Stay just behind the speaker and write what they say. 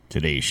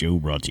Today's show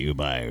brought to you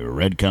by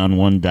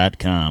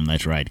redcon1.com.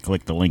 That's right.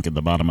 Click the link at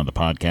the bottom of the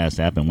podcast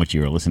app in which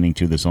you are listening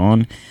to this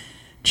on.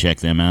 Check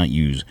them out.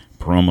 Use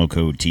promo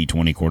code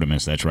T20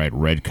 Quartermiss. That's right.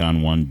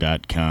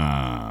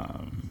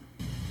 redcon1.com.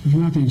 There's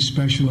nothing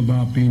special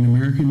about being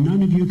American.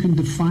 None of you can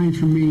define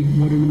for me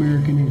what an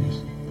American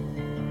is.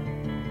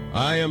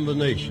 I am the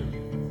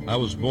nation. I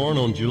was born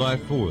on July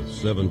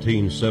 4th,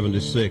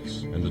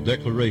 1776, and the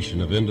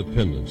Declaration of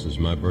Independence is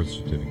my birth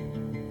certificate.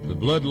 The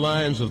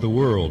bloodlines of the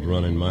world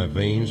run in my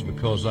veins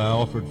because I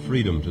offered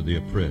freedom to the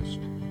oppressed.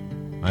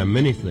 I am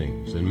many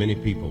things and many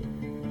people.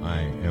 I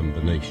am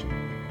the nation.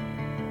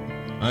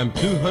 I am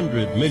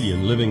 200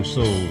 million living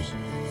souls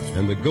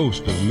and the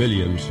ghost of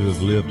millions who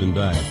have lived and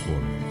died for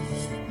me.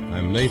 I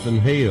am Nathan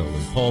Hale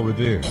and Paul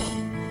Revere.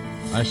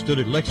 I stood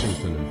at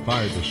Lexington and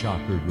fired the shot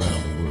heard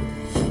round the world.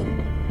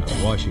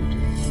 I'm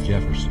Washington,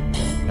 Jefferson,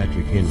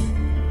 Patrick Henry.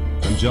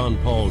 I'm John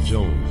Paul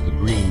Jones, the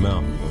Green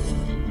Mountain Boys,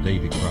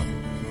 Davy Crockett.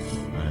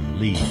 I'm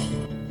Lee.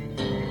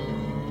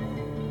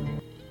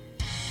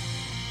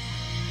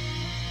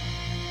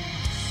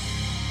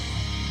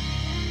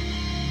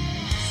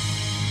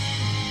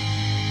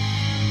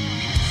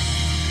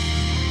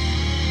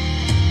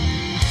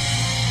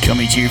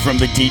 Coming to you from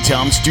the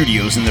D-Tom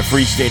Studios in the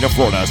free state of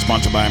Florida,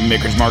 sponsored by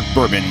Maker's Mark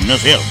Bourbon.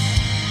 This is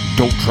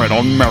Don't Tread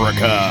on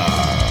America.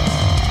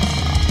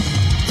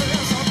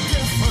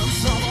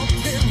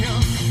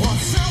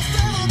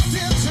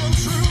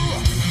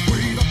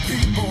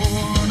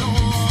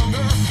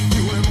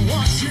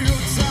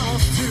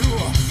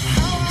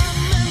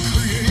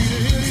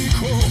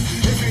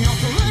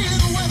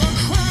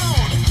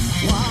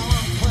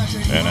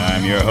 And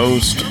I'm your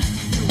host,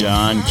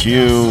 Don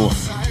Q.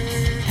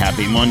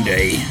 Happy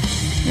Monday.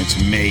 It's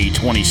May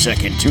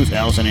 22nd,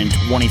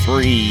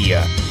 2023.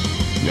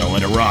 Gonna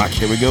let it rock.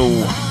 Here we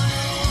go.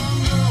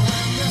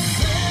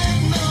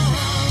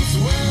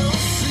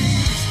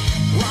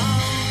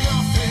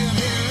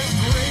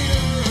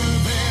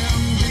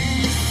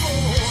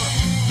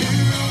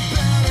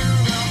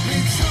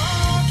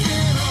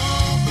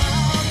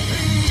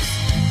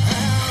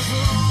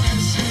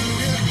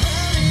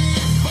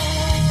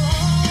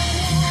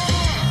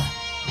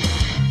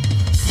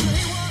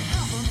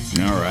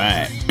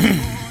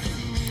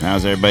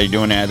 How's everybody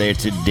doing out there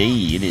today?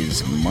 It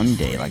is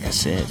Monday, like I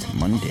said,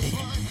 Monday.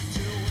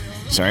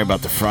 Sorry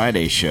about the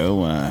Friday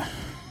show.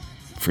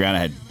 Forgot I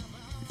had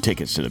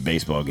tickets to the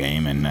baseball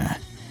game and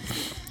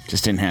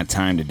just didn't have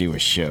time to do a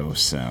show,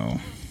 so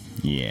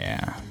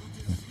yeah,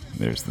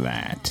 there's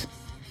that.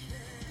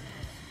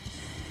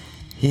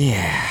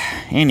 Yeah,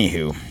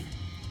 anywho,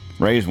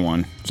 Rays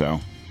won, so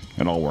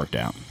it all worked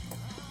out.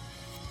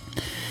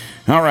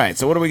 All right,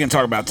 so what are we going to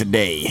talk about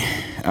today?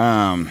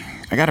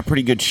 I got a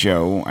pretty good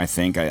show, I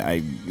think.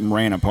 I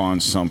ran upon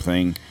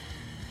something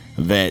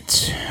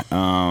that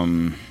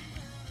not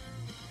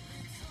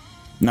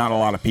a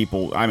lot of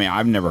people,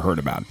 I've never heard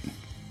about it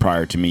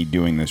prior to me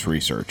doing this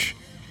research.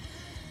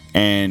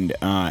 And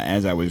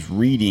as I was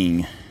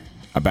reading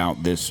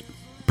about this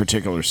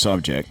particular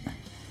subject,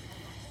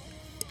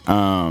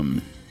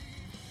 it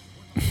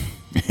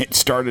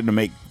started to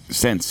make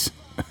sense.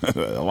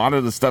 A lot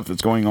of the stuff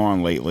that's going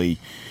on lately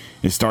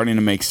is starting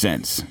to make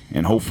sense,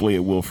 and hopefully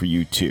it will for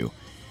you too.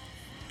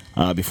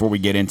 Before we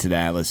get into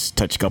that, let's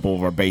touch a couple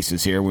of our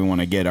bases here. We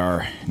want to get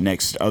our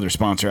next other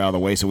sponsor out of the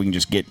way so we can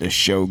just get the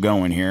show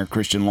going here.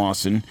 Christian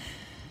Lawson.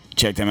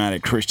 Check them out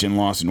at Christian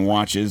Lawson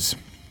Watches.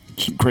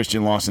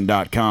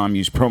 ChristianLawson.com.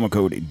 Use promo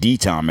code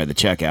DTOM at the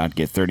checkout.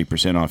 Get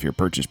 30% off your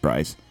purchase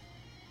price.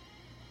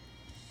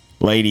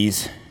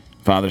 Ladies,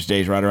 Father's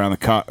Day is right around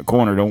the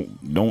corner.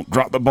 Don't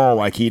drop the ball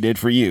like he did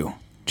for you.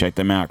 Check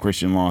them out,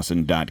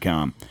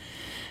 ChristianLawson.com.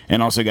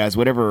 And also, guys,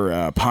 whatever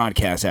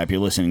podcast app you're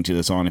listening to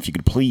this on, if you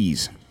could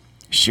please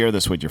share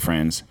this with your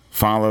friends.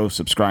 Follow,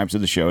 subscribe to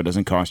the show. It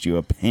doesn't cost you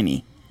a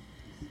penny.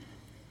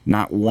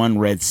 Not 1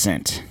 red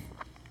cent.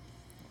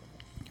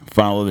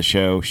 Follow the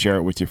show. Share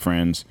it with your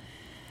friends.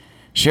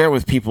 Share it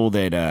with people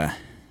that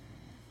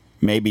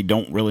maybe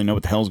don't really know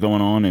what the hell's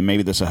going on, and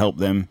maybe this will help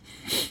them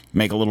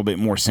make a little bit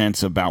more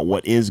sense about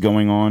what is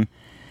going on.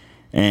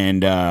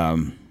 And,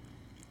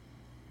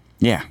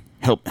 yeah,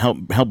 help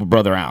a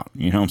brother out.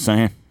 You know what I'm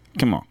saying?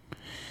 Come on.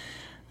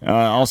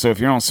 Also, if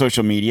you're on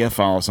social media,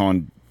 follow us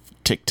on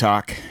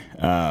TikTok.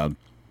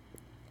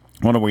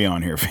 What are we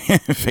on here?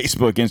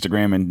 Facebook,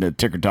 Instagram, and the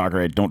Ticker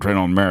Talker at Don't Tread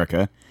on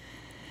America.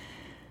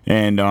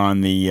 And on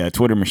the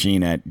Twitter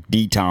machine at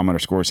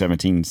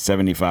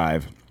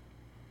DTOM_1775.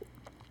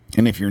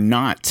 And if you're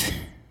not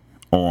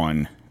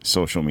on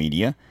social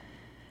media,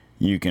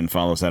 you can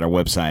follow us at our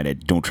website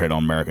at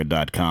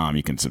don'ttreadonamerica.com.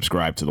 You can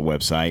subscribe to the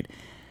website,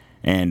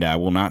 and I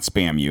will not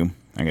spam you.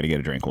 I got to get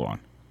a drink. Hold on.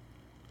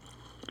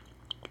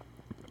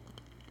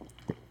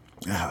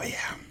 Oh,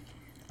 yeah.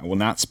 I will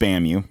not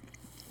spam you.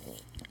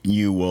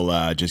 You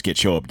will just get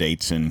show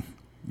updates and,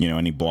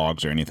 any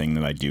blogs or anything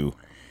that I do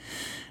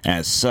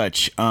as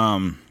such.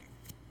 And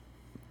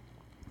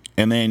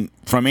then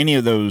from any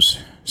of those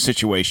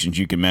situations,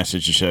 you can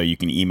message the show. You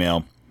can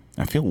email.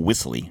 I feel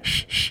whistly.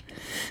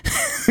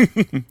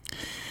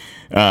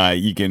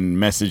 You can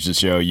message the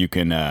show. You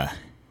can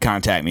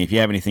contact me if you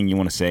have anything you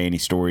want to say, any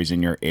stories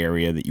in your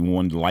area that you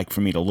would like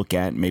for me to look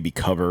at, maybe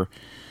cover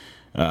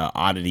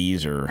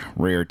oddities or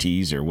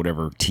rarities or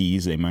whatever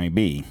teas they might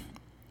be.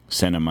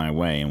 Send them my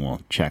way and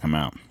we'll check them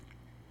out.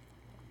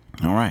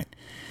 All right.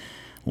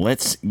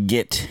 Let's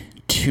get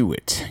to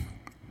it.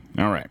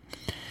 All right.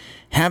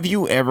 Have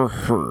you ever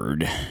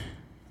heard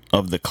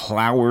of the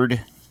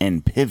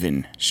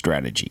Cloward-Piven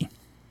Strategy?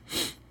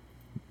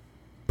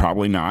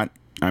 Probably not.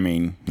 I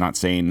mean, not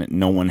saying that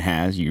no one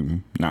has. You're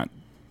not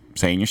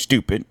saying you're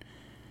stupid.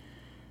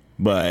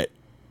 But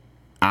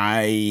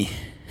I'm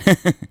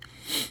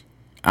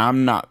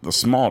not the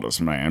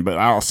smartest man, but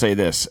I'll say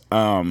this.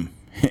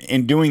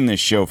 In doing this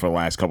show for the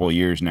last couple of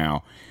years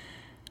now,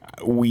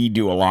 we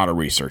do a lot of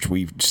research.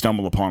 We've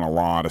stumbled upon a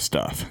lot of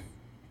stuff.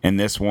 And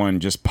this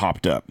one just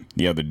popped up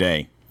the other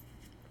day.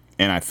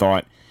 And I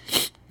thought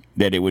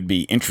that it would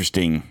be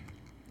interesting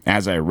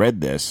as I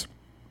read this.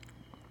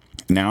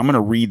 Now, I'm going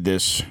to read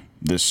this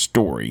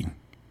story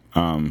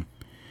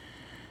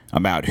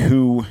about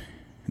who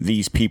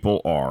these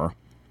people are,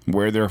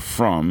 where they're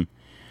from,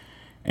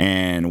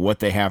 and what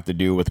they have to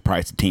do with the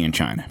price of tea in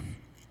China.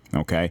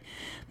 Okay?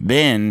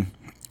 Then,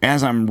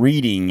 as I'm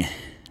reading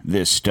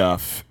this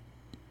stuff,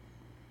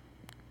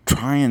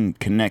 try and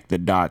connect the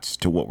dots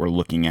to what we're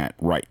looking at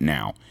right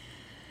now.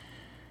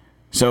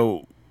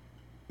 So,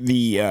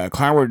 the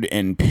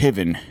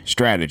Cloward-Piven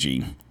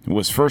Strategy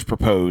was first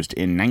proposed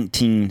in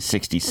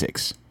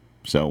 1966.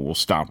 So, we'll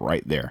stop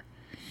right there.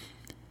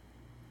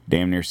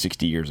 Damn near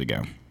 60 years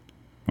ago.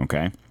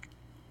 Okay?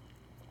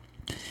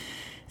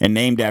 And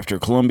named after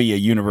Columbia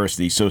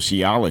University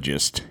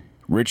sociologist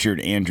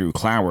Richard Andrew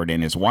Cloward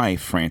and his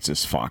wife,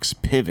 Frances Fox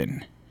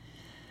Piven.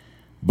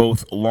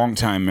 Both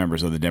longtime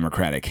members of the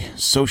Democratic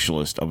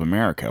Socialist of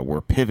America,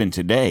 where Piven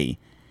today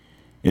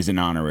is an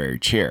honorary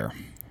chair.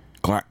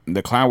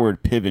 The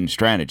Cloward-Piven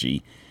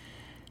Strategy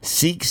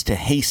seeks to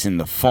hasten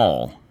the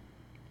fall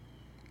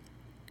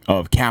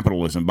of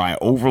capitalism by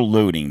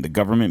overloading the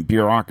government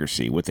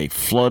bureaucracy with a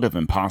flood of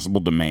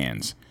impossible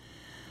demands,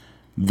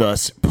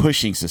 thus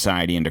pushing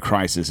society into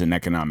crisis and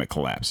economic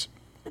collapse.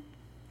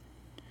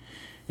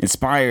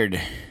 Inspired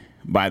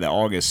by the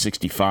August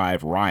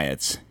 65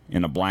 riots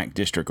in the Black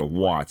District of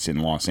Watts in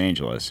Los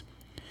Angeles,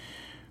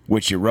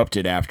 which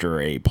erupted after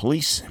a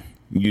police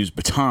used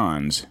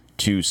batons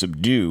to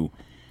subdue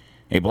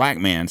a black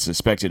man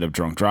suspected of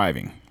drunk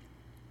driving.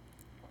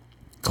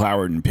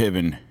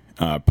 Cloward-Piven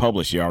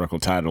published the article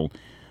titled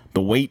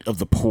 "The Weight of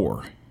the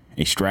Poor: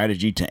 A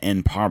Strategy to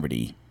End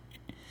Poverty."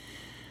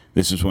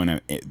 This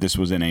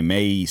was in a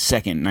May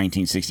 2nd,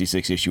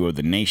 1966 issue of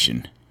The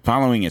Nation.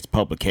 Following its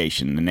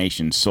publication, The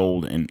Nation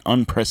sold an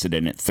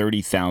unprecedented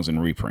 30,000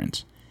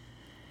 reprints.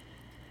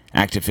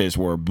 Activists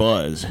were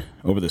abuzz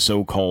over the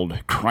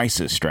so-called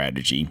crisis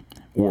strategy,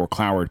 or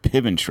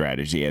Cloward-Piven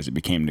strategy as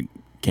it came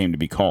to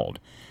be called.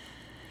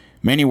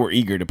 Many were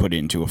eager to put it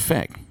into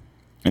effect.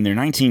 In their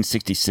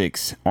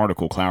 1966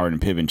 article,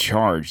 Cloward-Piven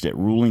charged that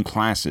ruling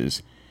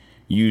classes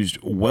used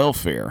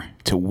welfare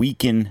to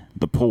weaken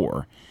the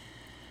poor,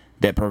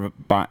 that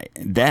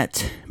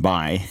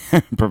by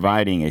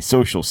providing a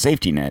social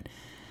safety net,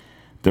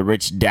 the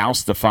rich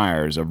doused the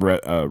fires of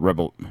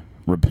rebellion.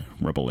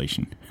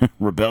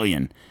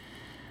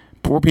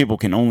 Poor people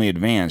can only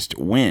advance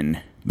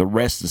when the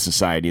rest of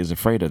society is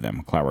afraid of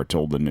them, Cloward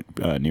told the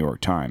New York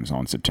Times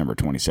on September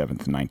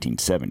 27th,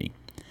 1970.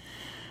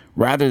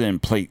 Rather than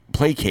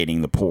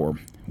placating the poor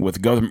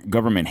with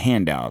government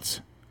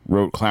handouts,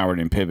 wrote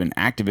Cloward-Piven,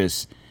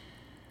 activists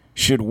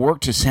should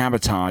work to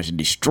sabotage and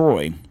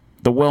destroy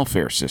the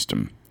welfare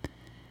system.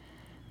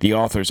 The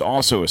authors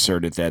also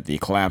asserted that the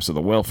collapse of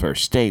the welfare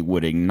state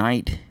would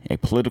ignite a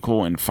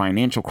political and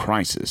financial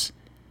crisis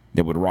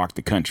that would rock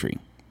the country.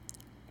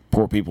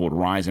 Poor people would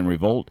rise in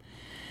revolt,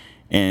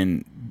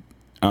 and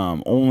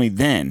only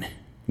then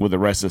would the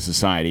rest of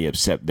society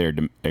accept their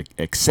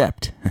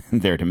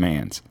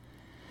demands.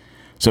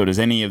 So does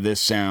any of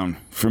this sound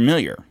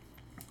familiar?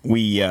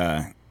 We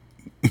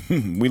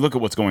look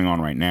at what's going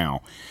on right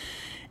now,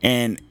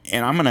 and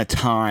I'm going to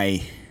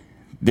tie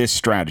this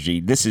strategy.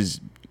 This is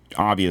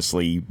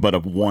obviously but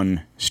of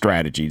one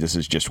strategy. This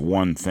is just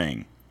one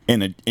thing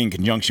in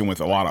conjunction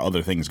with a lot of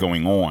other things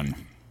going on,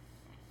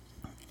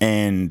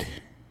 and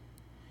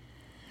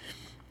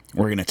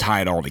we're going to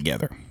tie it all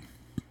together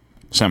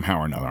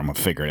somehow or another. I'm going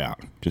to figure it out.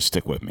 Just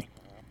stick with me.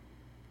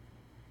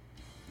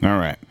 All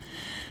right.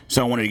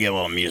 So I wanted to get a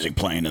little music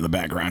playing in the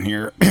background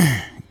here.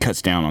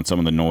 Cuts down on some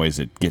of the noise.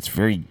 It gets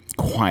very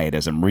quiet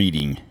as I'm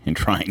reading and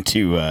trying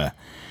to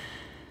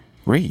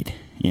read,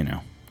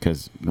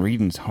 because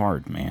reading's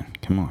hard, man.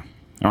 Come on.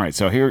 All right,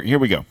 so here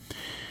we go.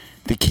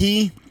 The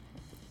key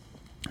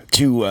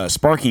to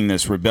sparking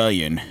this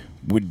rebellion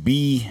would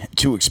be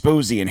to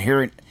expose the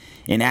inherent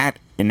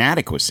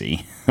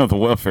inadequacy of the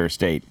welfare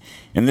state.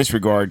 In this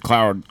regard,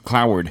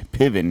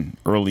 Cloward-Piven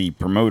early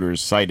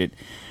promoters cited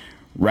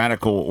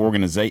radical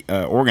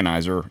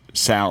organizer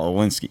Sal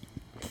Alinsky.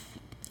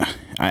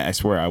 I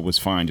swear I was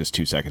fine just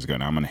 2 seconds ago.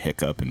 Now I'm going to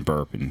hiccup and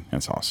burp, and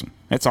that's awesome.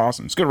 That's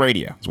awesome. It's good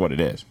radio. That's what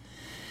it is.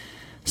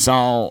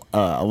 Saul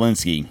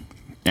Alinsky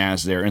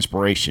as their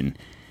inspiration.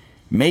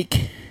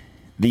 Make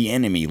the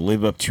enemy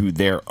live up to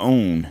their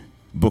own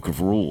book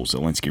of rules,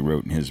 Alinsky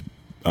wrote in his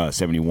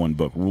 71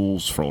 book,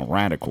 Rules for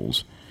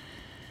Radicals.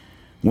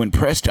 When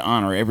pressed to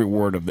honor every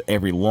word of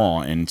every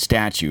law and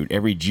statute,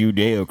 every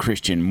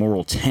Judeo-Christian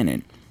moral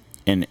tenet,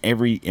 and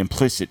every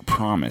implicit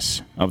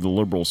promise of the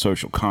liberal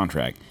social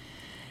contract,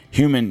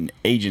 human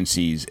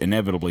agencies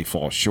inevitably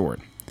fall short.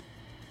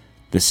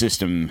 The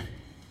system's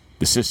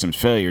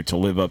failure to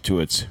live up to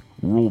its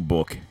rule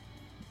book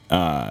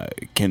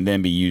can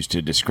then be used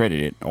to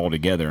discredit it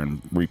altogether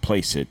and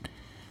replace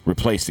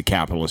the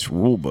capitalist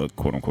rule book,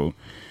 quote unquote,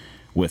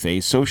 with a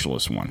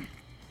socialist one.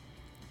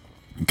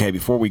 Okay,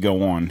 before we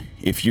go on,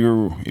 if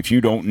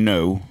you don't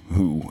know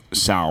who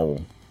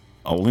Saul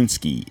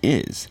Alinsky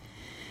is,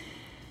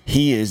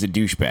 he is a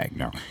douchebag.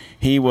 No,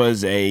 he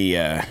was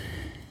I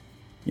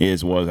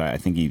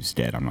think he's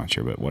dead. I'm not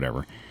sure, but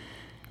whatever.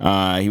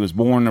 He was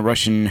born to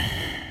Russian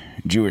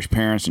Jewish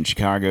parents in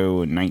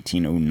Chicago in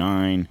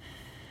 1909.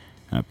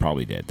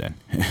 Probably dead then,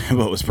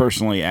 but was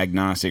personally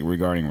agnostic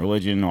regarding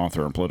religion.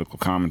 Author and political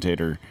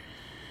commentator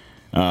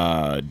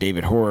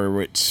David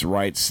Horowitz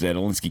writes that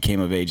Alinsky came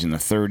of age in the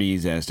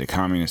 30s as the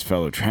communist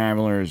fellow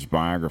travelers,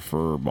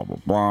 biographer, blah, blah,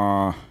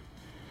 blah.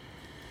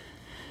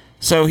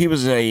 So he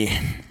was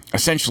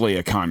essentially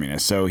a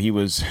communist. So he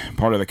was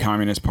part of the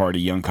Communist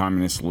Party, Young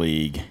Communist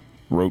League,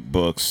 wrote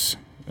books,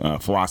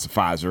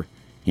 philosophizer.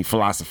 He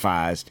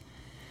philosophized.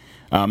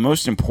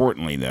 Most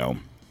importantly, though,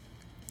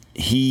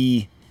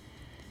 he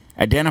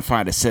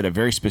identified a set of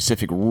very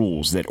specific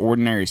rules that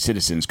ordinary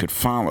citizens could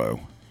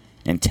follow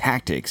and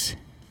tactics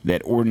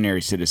that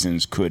ordinary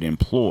citizens could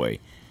employ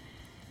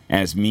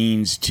as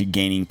means to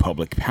gaining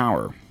public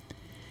power.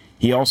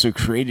 He also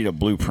created a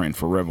blueprint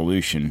for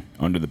revolution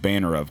under the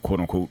banner of,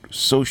 quote-unquote,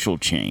 social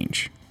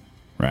change,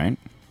 right?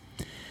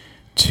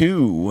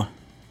 Two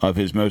of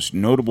his most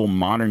notable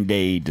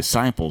modern-day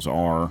disciples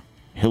are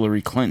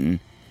Hillary Clinton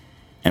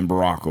and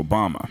Barack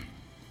Obama.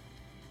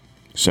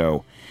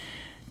 So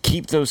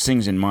keep those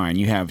things in mind.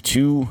 You have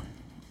two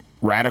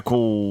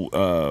radical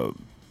I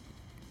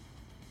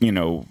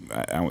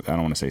don't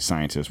want to say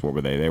scientists. What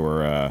were they? They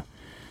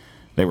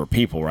were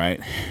people,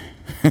 right?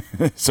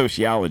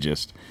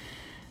 Sociologists,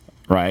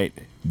 right?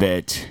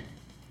 That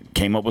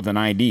came up with an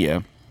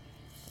idea,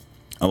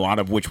 a lot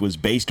of which was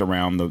based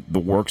around the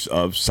works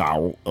of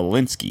Saul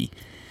Alinsky.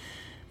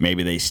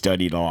 Maybe they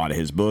studied a lot of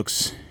his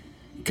books,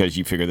 because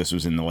you figure this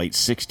was in the late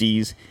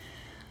 60s.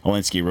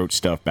 Alinsky wrote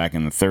stuff back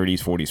in the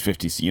 30s, 40s,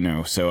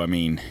 50s, so, I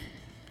mean,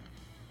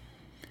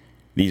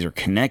 these are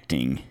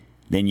connecting.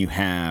 Then you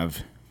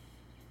have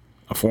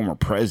a former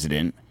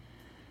president,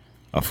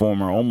 a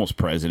former almost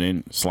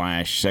president, /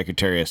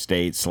 Secretary of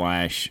State,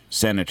 /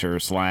 Senator,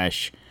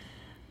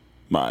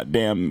 / my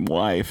damn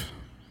wife.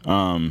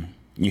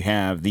 You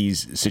have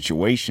these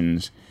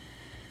situations.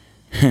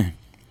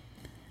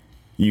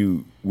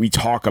 We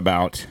talk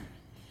about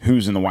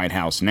who's in the White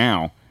House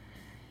now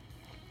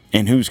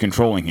and who's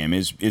controlling him.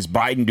 Is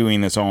Biden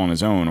doing this all on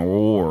his own,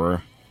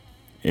 or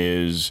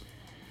is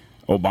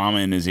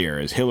Obama in his ear?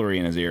 Is Hillary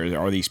in his ear?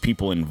 Are these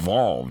people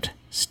involved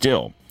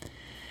still?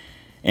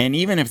 And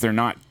even if they're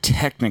not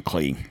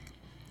technically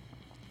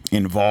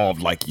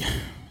involved, like,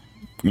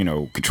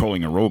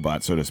 controlling a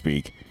robot, so to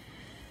speak,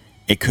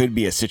 it could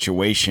be a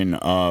situation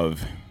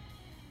of,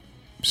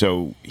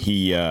 so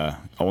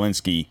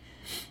Alinsky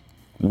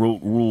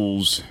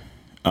rules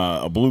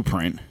a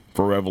blueprint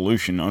for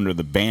revolution under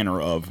the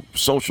banner of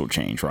social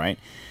change, right?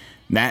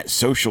 That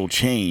social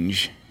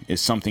change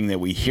is something that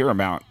we hear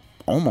about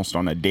almost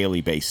on a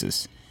daily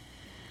basis,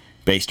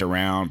 based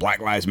around Black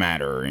Lives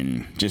Matter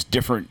and just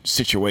different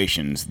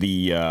situations,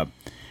 the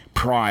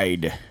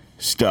pride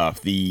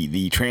stuff,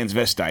 the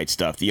transvestite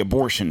stuff, the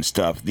abortion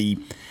stuff,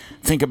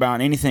 think about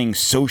anything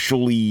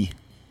socially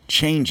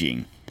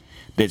changing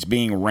that's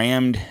being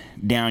rammed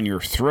down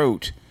your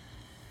throat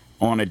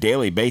on a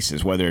daily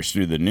basis, whether it's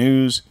through the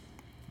news,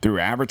 through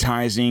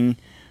advertising,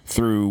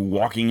 through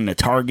walking into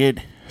Target,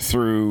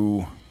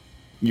 through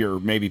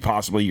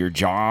possibly your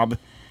job,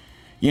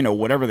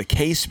 whatever the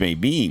case may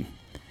be.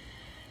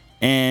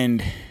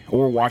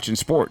 Or watching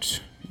sports,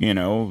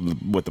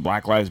 with the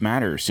Black Lives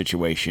Matter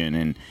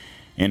situation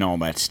and all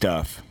that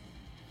stuff.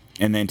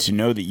 And then to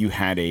know that you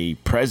had a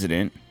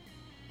president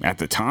at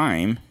the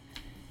time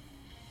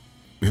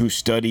who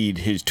studied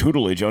his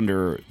tutelage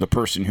under the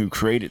person who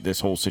created this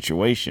whole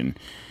situation,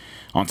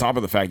 on top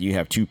of the fact you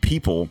have two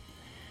people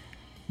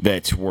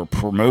that were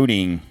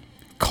promoting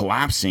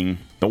collapsing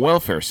the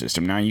welfare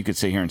system. Now you could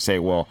sit here and say,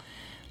 well,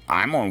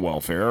 I'm on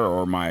welfare,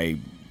 or my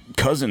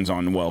cousin's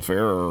on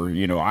welfare, or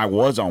I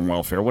was on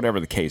welfare,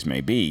 whatever the case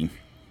may be,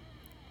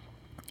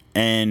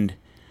 and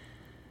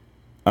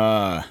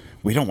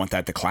we don't want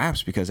that to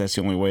collapse, because that's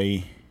the only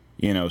way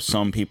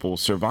some people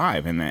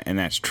survive, and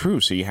that's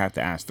true. So you have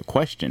to ask the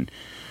question,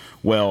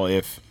 well,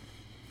 if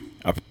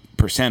a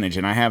percentage,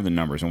 and I have the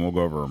numbers and we'll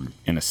go over them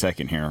in a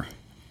second here,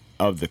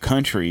 of the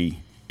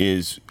country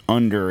is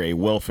under a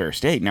welfare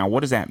state, now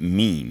what does that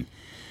mean?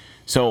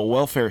 So a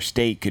welfare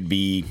state could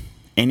be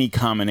any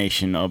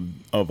combination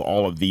of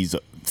all of these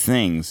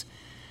things.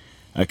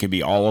 It could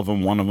be all of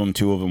them, one of them,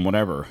 two of them,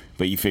 whatever.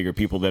 But you figure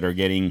people that are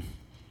getting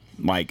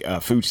like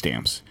food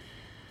stamps,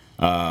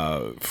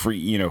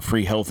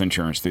 free health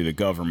insurance through the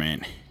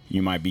government.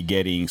 You might be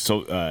getting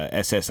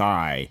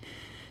SSI.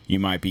 You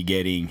might be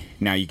getting,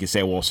 now you can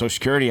say, well, Social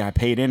Security, I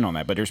paid in on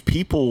that. But there's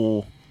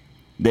people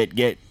that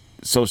get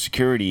Social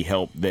Security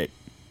help that,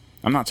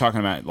 I'm not talking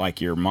about like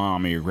your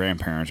mom or your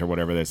grandparents or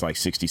whatever that's like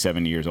 60,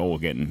 70 years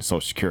old getting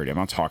Social Security. I'm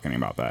not talking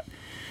about that.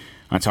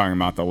 I'm talking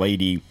about the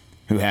lady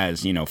who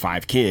has,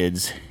 5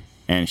 kids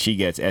and she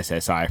gets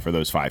SSI for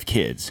those 5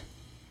 kids,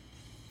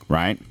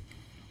 right?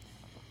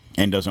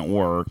 And doesn't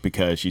work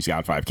because she's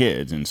got 5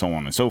 kids and so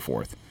on and so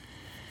forth.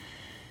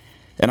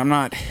 And I'm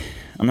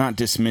not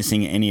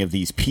dismissing any of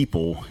these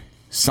people.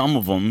 Some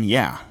of them,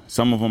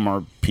 some of them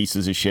are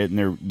pieces of shit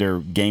and they're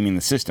gaming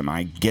the system.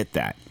 I get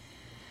that.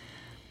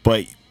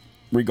 But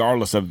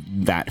regardless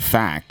of that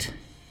fact,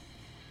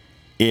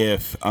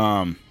 if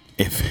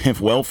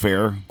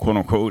welfare, quote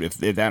unquote, if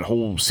that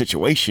whole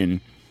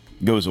situation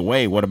goes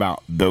away, what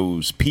about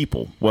those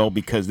people? Well,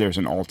 because there's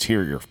an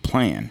ulterior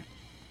plan.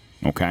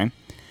 Okay.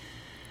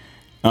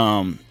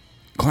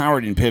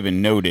 Cloward-Piven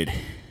noted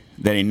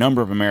that a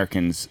number of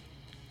Americans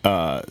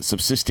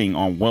subsisting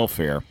on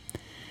welfare,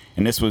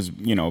 and this was,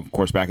 of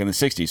course, back in the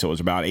 60s, so it was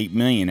about 8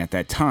 million at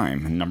that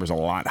time. The number's a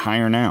lot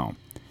higher now.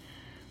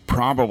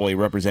 Probably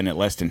represented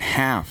less than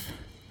half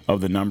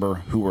of the number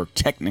who were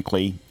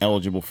technically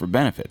eligible for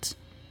benefits.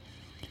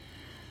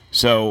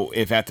 So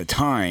if at the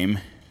time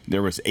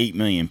there was 8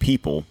 million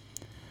people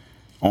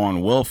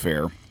on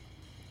welfare,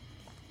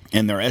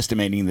 and they're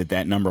estimating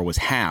that number was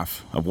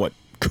half of what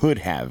could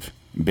have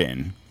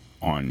been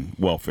on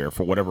welfare,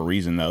 for whatever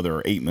reason the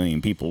other 8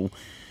 million people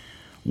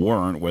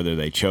weren't, whether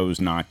they chose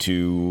not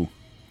to,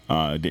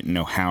 didn't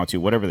know how to,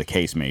 whatever the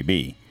case may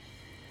be.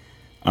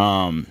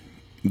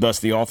 Thus,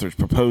 the authors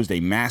proposed a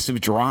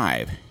massive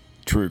drive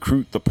to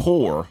recruit the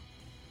poor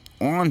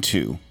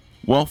onto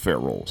welfare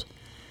rolls,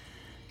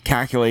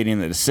 calculating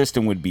that the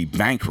system would be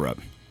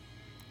bankrupt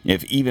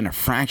if even a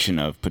fraction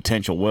of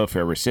potential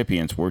welfare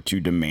recipients were to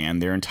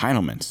demand their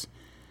entitlements.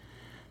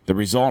 The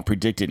result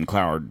predicted in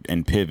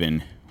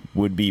Cloward-Piven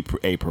would be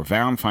a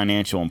profound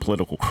financial and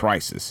political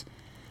crisis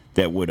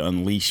that would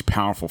unleash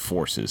powerful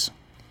forces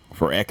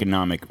for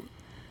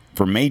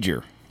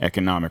major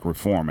economic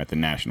reform at the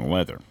national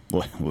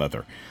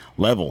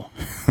level.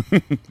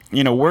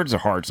 Words are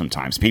hard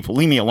sometimes. People,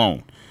 leave me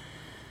alone.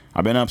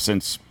 I've been up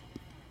since,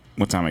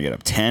 what time I get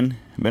up? 10?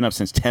 I've been up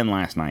since 10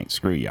 last night.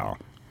 Screw y'all.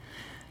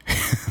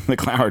 The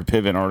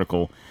Cloward-Piven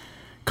article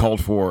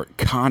called for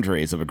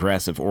cadres of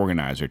aggressive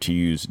organizers to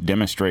use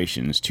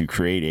demonstrations to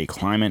create a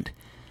climate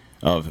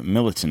of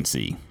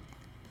militancy.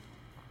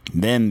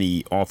 Then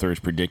the authors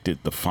predicted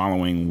the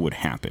following would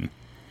happen.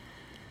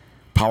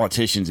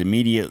 Politicians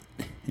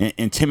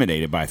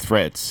intimidated by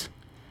threats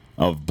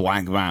of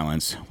black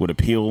violence would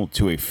appeal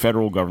to a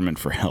federal government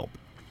for help.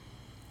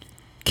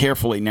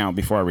 Carefully now,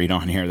 before I read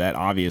on here, that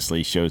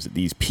obviously shows that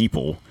these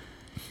people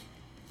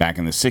back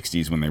in the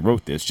 60s when they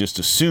wrote this just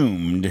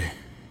assumed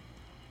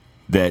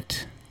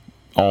that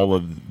all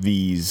of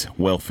these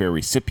welfare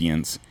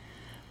recipients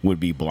would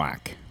be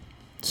black.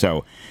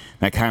 So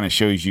that kind of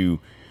shows you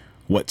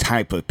what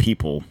type of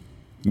people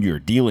you're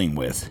dealing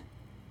with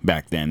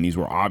back then. These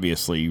were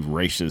obviously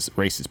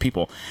racist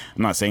people.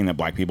 I'm not saying that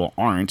black people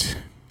aren't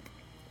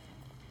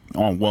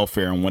on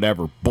welfare and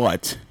whatever,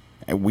 but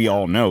we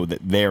all know that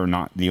they're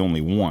not the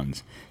only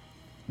ones.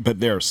 But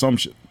their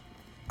assumption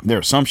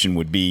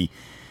would be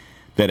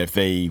that if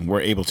they were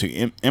able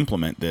to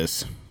implement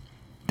this,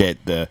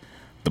 that the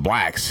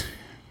blacks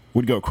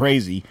would go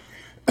crazy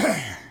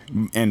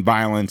and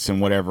violence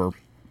and whatever,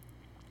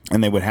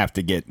 and they would have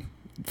to get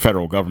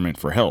federal government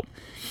for help.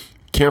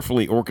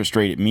 Carefully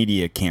orchestrated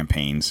media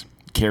campaigns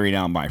carried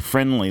out by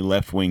friendly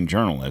left-wing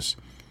journalists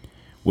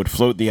would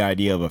float the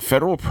idea of a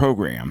federal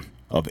program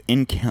of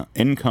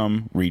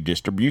income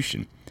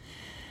redistribution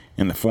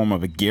in the form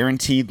of a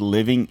guaranteed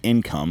living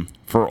income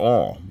for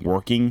all,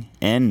 working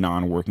and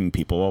non-working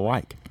people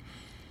alike.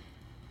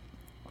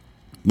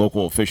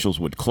 Local officials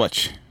would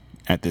clutch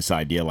at this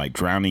idea like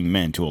drowning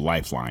men to a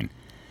lifeline.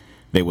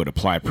 They would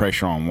apply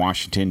pressure on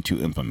Washington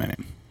to implement it.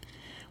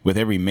 With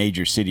every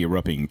major city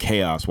erupting in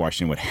chaos,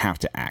 Washington would have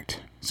to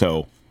act.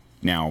 So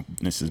now,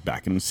 this is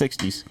back in the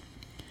 60s.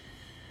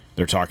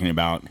 They're talking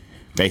about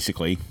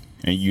basically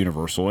a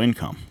universal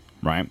income,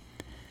 right?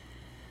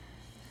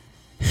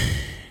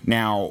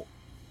 Now,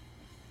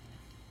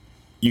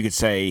 you could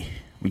say,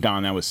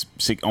 Don, that was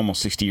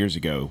almost 60 years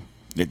ago.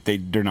 That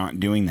they're not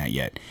doing that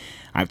yet.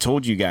 I've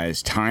told you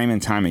guys time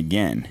and time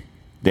again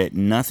that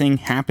nothing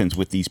happens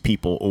with these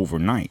people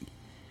overnight.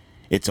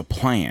 It's a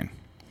plan.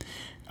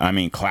 I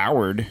mean,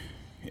 Cloward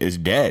is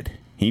dead.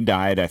 He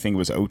died, I think it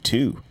was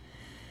 2002.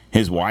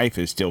 His wife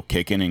is still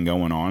kicking and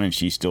going on, and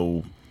she's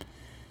still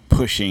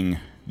pushing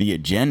the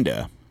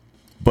agenda.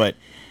 But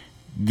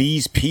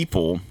these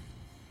people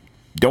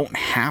don't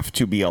have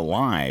to be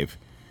alive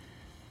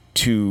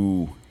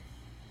to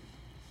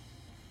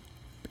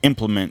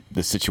implement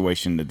the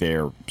situation that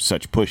they're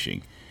such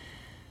pushing.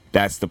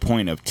 That's the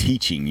point of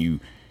teaching.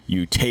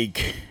 You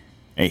take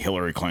a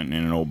Hillary Clinton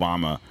and an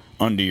Obama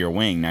under your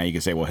wing. Now you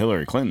can say, well,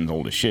 Hillary Clinton's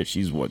old as shit.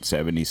 She's,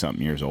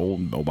 70-something years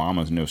old.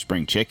 Obama's no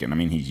spring chicken. I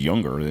mean, he's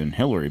younger than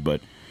Hillary,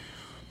 but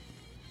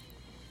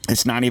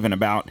it's not even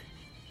about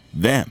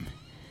them.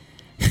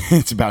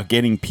 It's about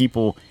getting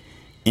people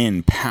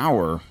in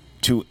power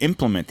to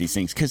implement these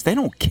things, because they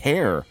don't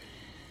care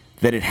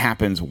that it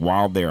happens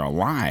while they're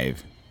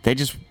alive. They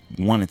just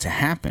want it to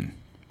happen.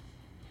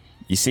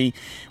 You see,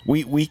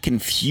 we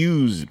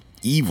confuse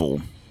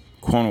evil,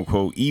 quote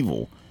unquote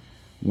evil,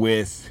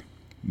 with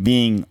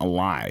being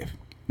alive.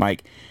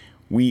 Like,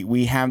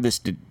 we have this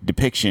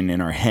depiction in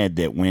our head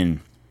that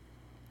when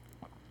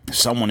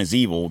someone is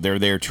evil, they're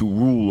there to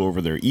rule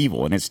over their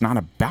evil. And it's not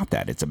about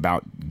that. It's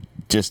about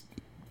just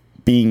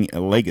being a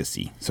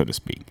legacy, so to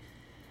speak.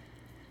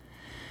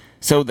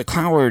 So the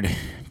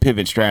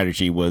Cloward-Piven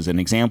Strategy was an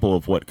example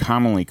of what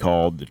commonly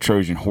called the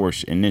Trojan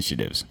horse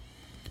initiatives.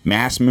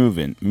 Mass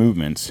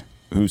movements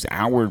whose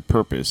outward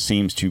purpose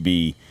seems to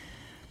be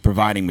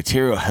providing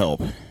material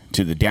help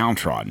to the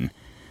downtrodden,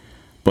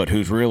 but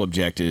whose real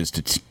objective is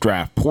to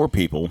draft poor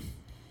people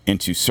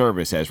into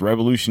service as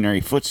revolutionary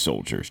foot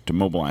soldiers to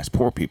mobilize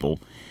poor people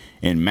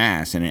in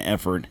mass in an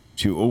effort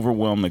to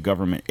overwhelm the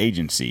government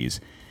agencies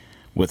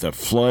with a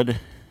flood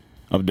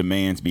of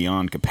demands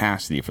beyond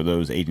capacity for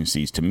those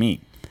agencies to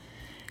meet.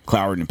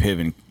 Cloward and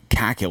Piven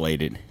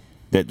calculated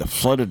that the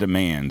flood of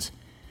demands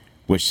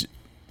which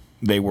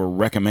they were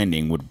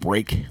recommending would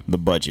break the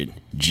budget,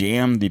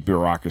 jam the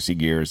bureaucracy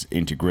gears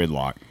into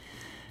gridlock,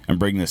 and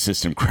bring the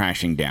system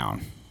crashing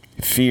down.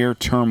 Fear,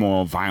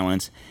 turmoil,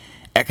 violence,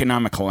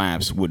 economic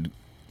collapse would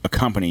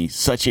accompany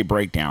such a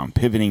breakdown,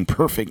 pivoting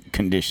perfect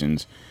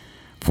conditions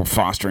for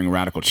fostering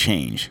radical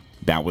change.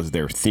 That was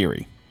their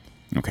theory.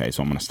 Okay,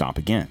 so I'm going to stop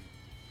again.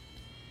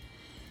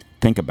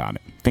 Think about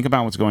it. Think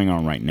about what's going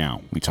on right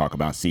now. We talk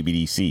about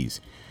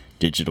CBDCs,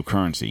 digital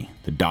currency,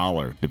 the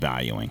dollar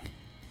devaluing.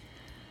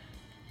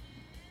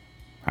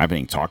 I haven't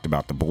even talked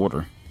about the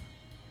border,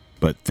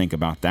 but think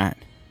about that.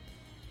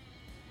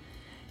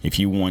 If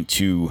you want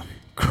to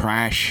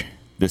crash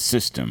the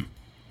system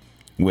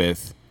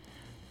with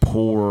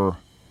poor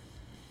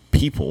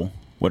people,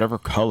 whatever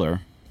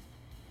color,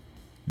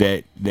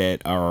 that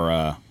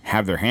are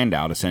have their hand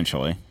out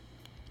essentially,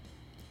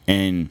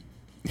 and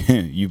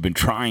you've been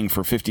trying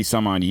for 50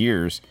 some odd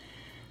years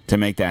to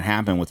make that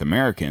happen with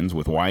Americans,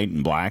 with white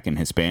and black and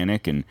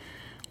Hispanic and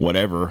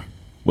whatever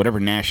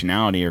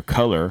nationality or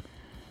color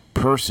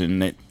person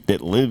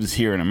that lives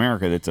here in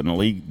America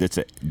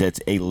that's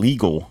a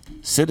legal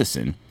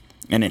citizen,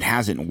 and it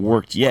hasn't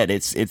worked yet.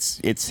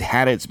 It's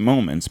had its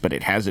moments, but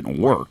it hasn't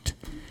worked.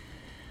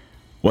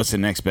 What's the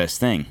next best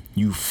thing?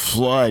 You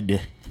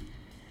flood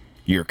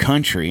your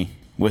country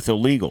with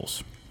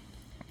illegals.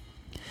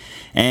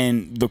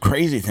 And the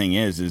crazy thing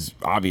is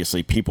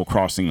obviously people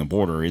crossing the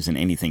border isn't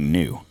anything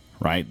new,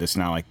 right? It's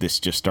not like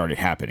this just started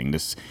happening.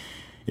 This,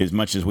 as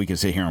much as we can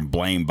sit here and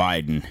blame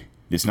Biden,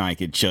 it's not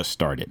like it just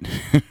started,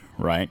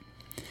 right?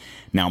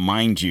 Now,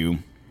 mind you,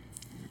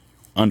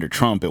 under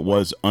Trump, it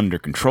was under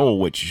control,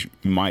 which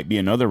might be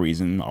another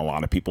reason a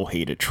lot of people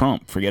hated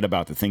Trump. Forget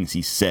about the things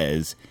he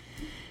says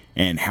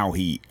and how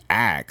he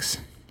acts.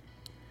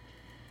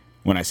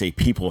 When I say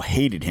people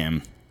hated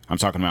him, I'm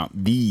talking about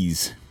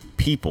these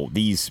people,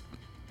 these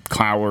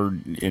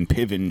Cloward and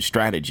Piven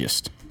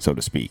strategists, so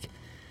to speak.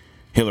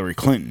 Hillary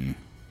Clinton,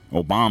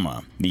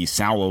 Obama, these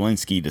Saul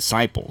Alinsky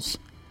disciples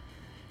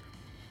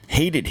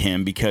hated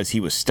him because he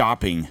was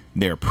stopping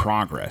their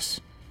progress.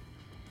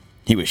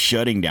 He was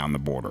shutting down the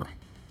border.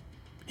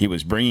 He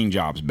was bringing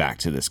jobs back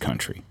to this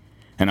country.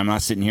 And I'm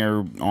not sitting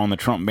here on the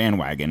Trump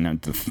bandwagon.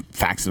 The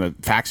facts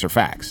are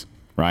facts,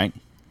 right?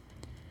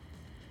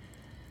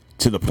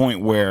 To the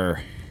point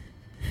where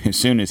as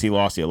soon as he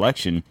lost the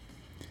election,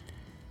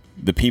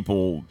 the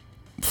people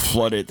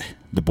flooded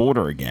the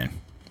border again.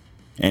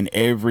 And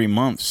every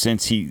month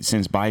since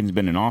Biden's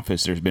been in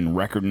office, there's been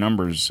record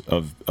numbers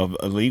of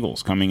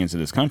illegals coming into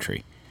this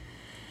country.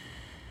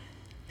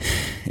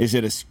 Is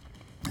it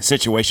a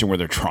situation where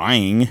they're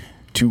trying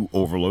to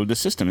overload the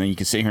system? Then you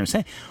can sit here and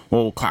say,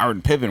 well, Cloward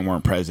and Piven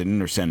weren't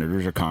president or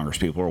senators or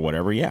congresspeople or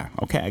whatever. Yeah,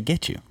 okay, I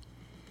get you.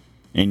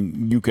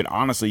 And you could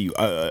honestly,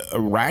 a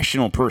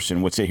rational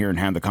person would sit here and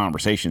have the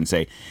conversation and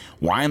say,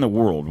 why in the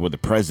world would the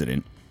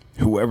president,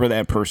 whoever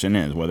that person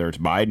is, whether it's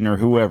Biden or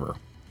whoever,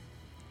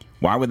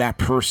 why would that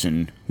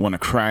person want to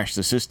crash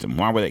the system?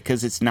 Why would it?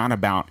 Because it's not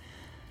about,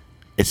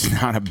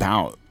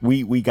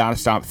 we got to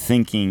stop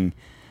thinking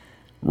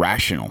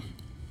rational.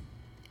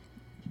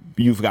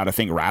 You've got to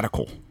think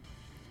radical.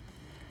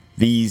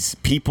 These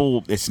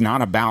people, it's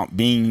not about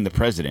being the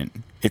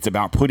president. It's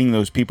about putting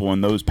those people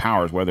in those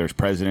powers, whether it's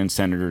presidents,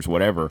 senators,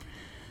 whatever,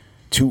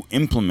 to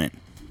implement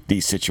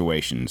these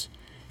situations.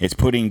 It's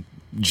putting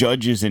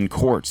judges in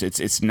courts.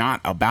 It's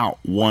not about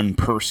one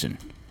person.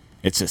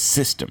 It's a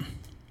system.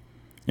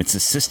 It's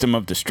a system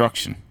of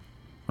destruction,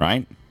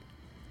 right?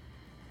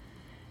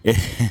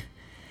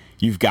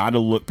 You've got to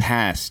look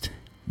past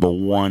the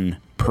one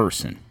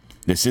person.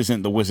 This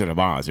isn't the Wizard of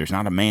Oz. There's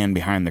not a man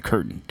behind the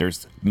curtain.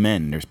 There's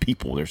men, there's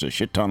people, there's a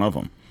shit ton of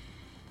them.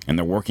 And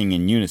they're working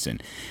in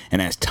unison.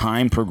 And as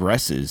time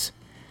progresses,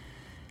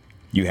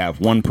 you have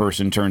one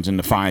person turns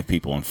into 5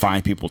 people, and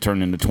 5 people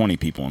turn into 20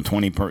 people, and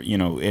 20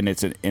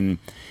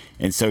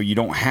 and so you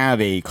don't have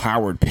a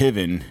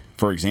Cloward-Piven,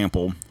 for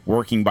example,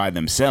 working by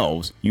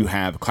themselves. You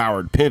have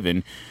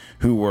Cloward-Piven,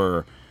 who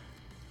were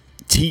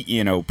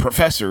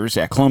professors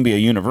at Columbia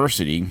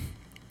University,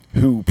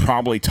 who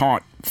probably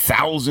taught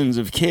thousands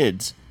of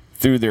kids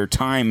through their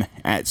time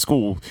at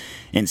school.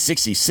 In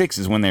 66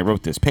 is when they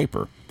wrote this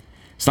paper.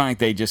 It's not like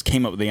they just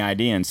came up with the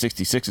idea in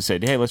 66 and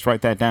said, hey, let's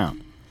write that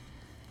down.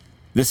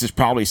 This is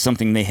probably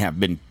something they have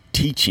been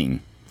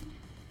teaching.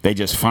 They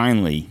just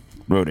finally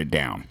wrote it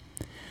down.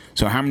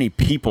 So how many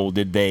people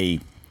did they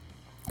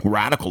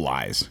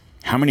radicalize?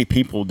 How many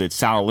people did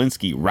Saul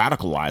Alinsky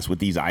radicalize with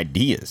these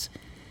ideas?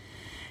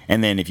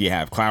 And then if you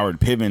have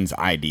Cloward-Piven's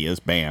ideas,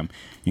 bam,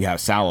 you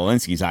have Saul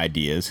Alinsky's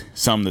ideas,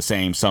 some the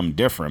same, some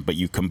different, but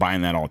you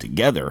combine that all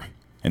together,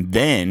 and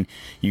then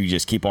you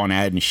just keep on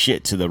adding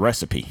shit to the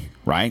recipe,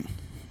 right?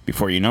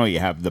 Before you know it, you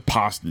have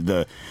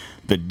the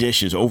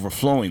dish is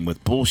overflowing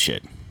with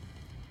bullshit.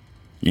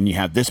 And you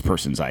have this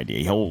person's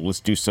idea.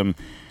 Let's do some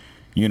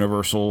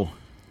universal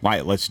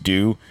light. Let's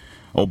do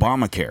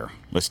Obamacare.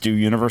 Let's do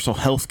universal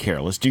health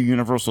care. Let's do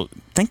universal.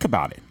 Think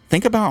about it.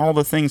 Think about all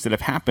the things that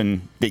have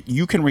happened that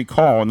you can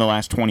recall in the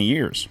last 20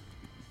 years.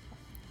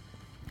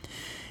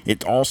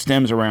 It all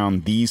stems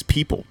around these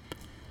people.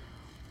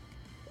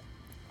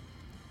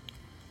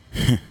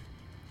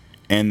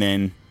 And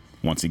then,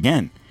 once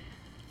again,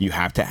 you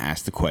have to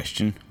ask the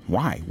question,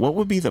 why? What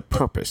would be the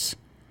purpose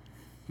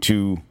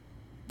to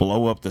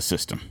blow up the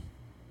system?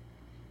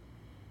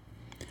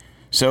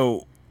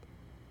 So,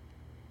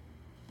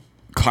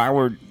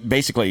 Cloward,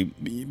 basically,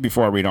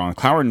 before I read on,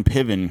 Cloward and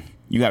Piven,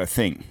 you got to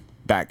think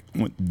back,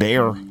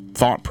 their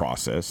thought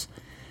process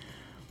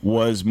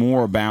was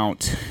more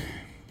about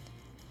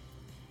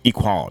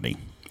equality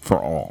for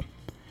all.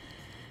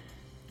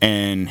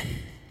 And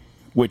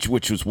which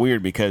was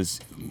weird because,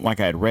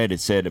 like I had read, it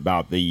said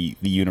about the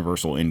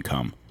universal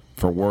income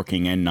for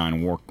working and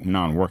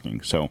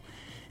non-working. So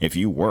if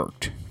you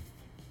worked,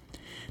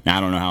 now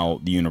I don't know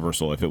how the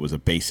universal, if it was a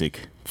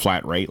basic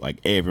flat rate, like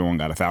everyone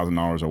got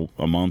 $1,000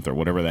 a month or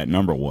whatever that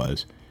number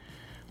was,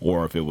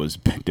 or if it was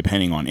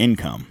depending on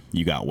income,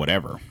 you got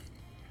whatever.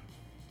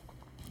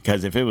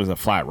 Because if it was a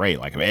flat rate,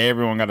 like if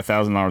everyone got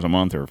 $1,000 a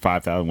month or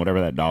 $5,000, whatever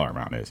that dollar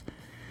amount is,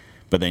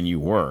 but then you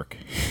work,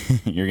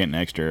 you're getting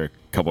an extra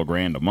couple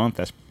grand a month.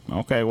 That's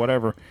okay,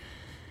 whatever.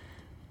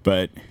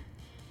 But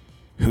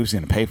who's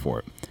going to pay for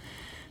it?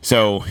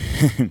 So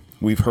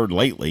we've heard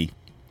lately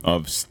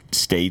of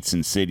states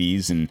and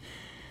cities and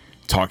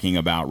talking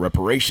about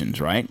reparations,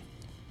 right?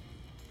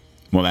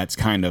 Well, that's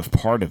kind of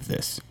part of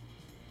this.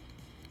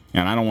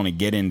 And I don't want to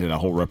get into the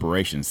whole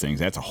reparations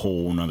things. That's a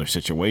whole nother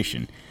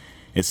situation.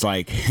 It's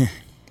like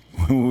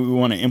we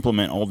want to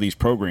implement all these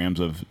programs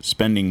of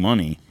spending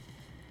money.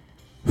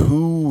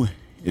 Who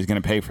is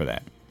going to pay for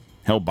that?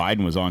 Hell,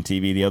 Biden was on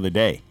TV the other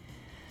day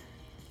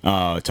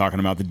talking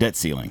about the debt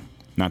ceiling.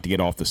 Not to get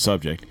off the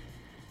subject,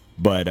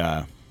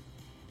 but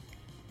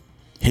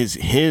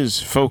his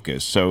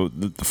focus, so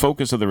the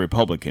focus of the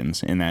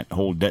Republicans in that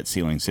whole debt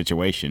ceiling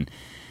situation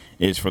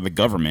is for the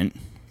government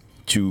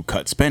to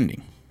cut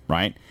spending,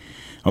 right?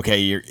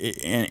 Okay,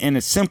 and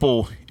it's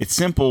simple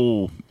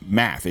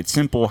math. It's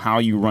simple how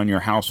you run your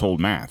household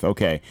math.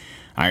 Okay,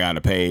 I got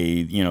to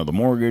pay, the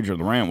mortgage or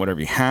the rent, whatever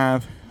you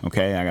have.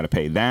 Okay, I got to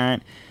pay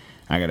that.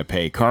 I got to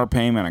pay car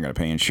payment. I got to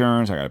pay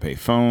insurance. I got to pay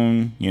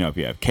phone. If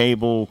you have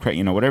cable,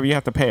 whatever you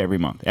have to pay every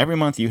month. Every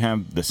month you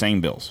have the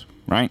same bills,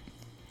 right?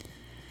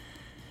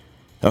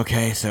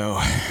 Okay, so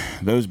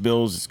those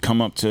bills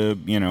come up to,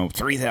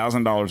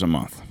 $3,000 a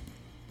month.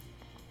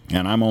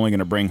 And I'm only going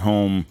to bring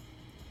home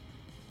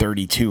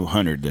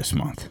 $3,200 this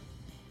month.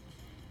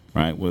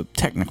 Right? Well,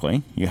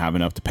 technically, you have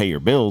enough to pay your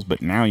bills,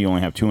 but now you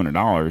only have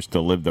 $200 to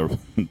live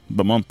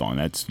the month on.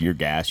 That's your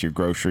gas, your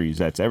groceries,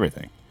 that's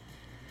everything.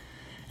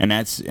 And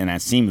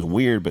that seems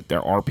weird, but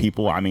there are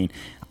people,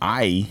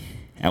 I,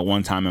 at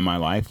one time in my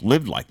life,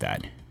 lived like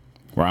that,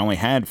 where I only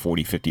had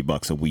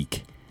 $40-50 a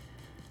week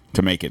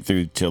to make it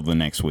through till the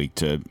next week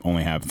to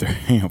only have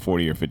 $40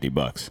 or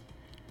 $50.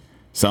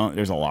 So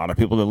there's a lot of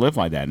people that live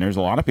like that, and there's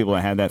a lot of people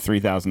that had that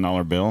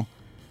 $3,000 bill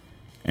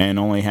and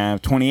only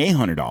have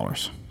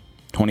 $2,800,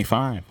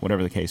 $25,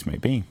 whatever the case may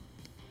be.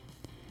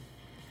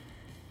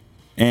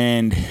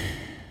 And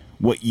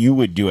what you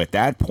would do at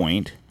that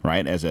point,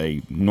 right, as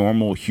a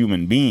normal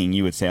human being,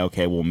 you would say,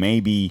 okay, well,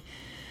 maybe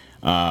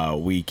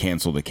we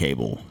cancel the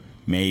cable.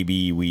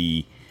 Maybe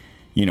we,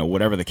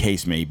 whatever the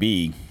case may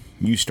be,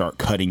 you start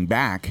cutting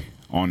back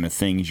on the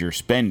things you're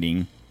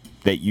spending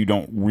that you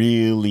don't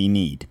really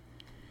need,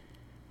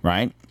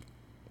 right?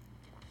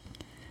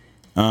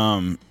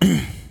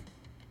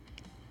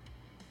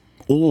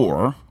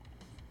 Or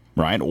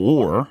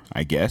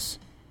I guess,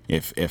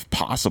 if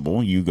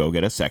possible, you go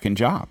get a second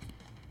job,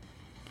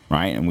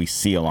 right? And we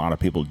see a lot of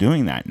people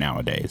doing that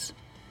nowadays.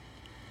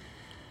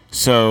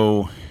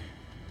 So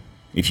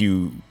if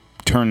you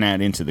turn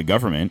that into the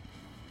government,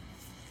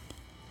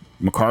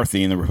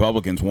 McCarthy and the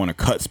Republicans want to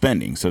cut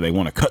spending. So they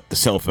want to cut the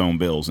cell phone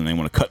bills, and they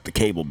want to cut the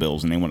cable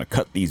bills, and they want to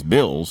cut these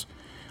bills.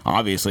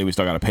 Obviously, we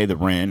still got to pay the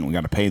rent. We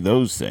got to pay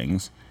those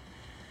things.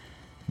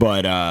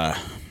 But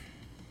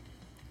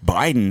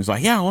Biden's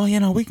like, yeah,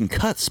 well, we can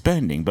cut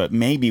spending, but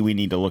maybe we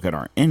need to look at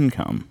our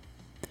income.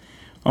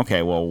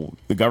 Okay, well,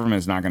 the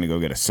government's not going to go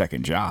get a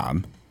second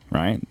job,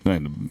 right?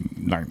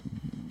 Biden's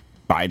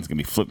going to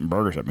be flipping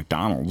burgers at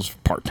McDonald's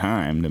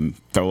part-time to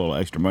throw a little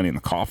extra money in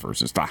the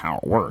coffers. It's not how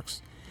it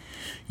works.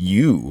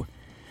 You,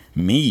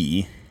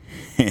 me,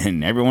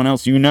 and everyone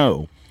else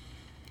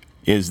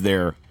is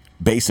their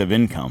base of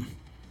income.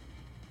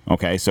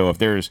 Okay, so if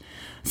there's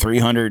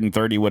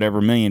 330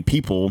 whatever million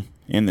people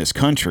in this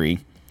country,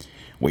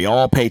 we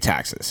all pay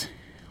taxes.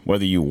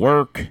 Whether you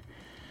work,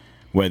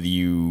 whether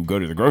you go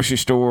to the grocery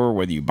store,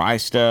 whether you buy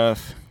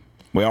stuff,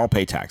 we all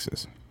pay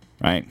taxes,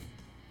 right?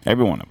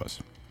 Every one of us.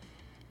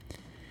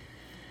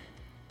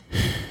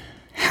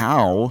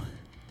 How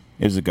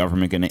is the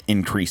government going to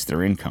increase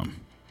their income?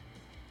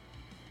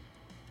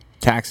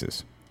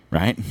 Taxes,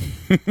 right?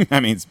 I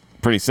mean, it's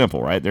pretty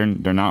simple, right? They're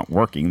not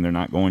working. They're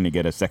not going to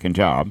get a second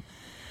job.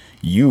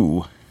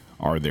 You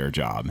are their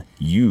job.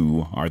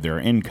 You are their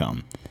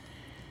income.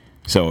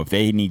 So if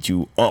they need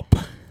to up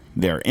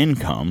their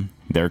income,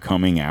 they're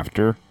coming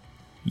after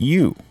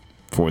you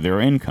for their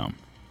income.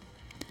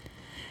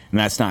 And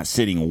that's not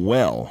sitting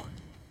well.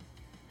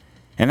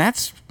 And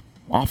that's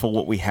awful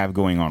what we have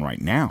going on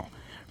right now.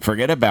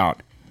 Forget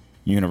about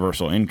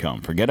universal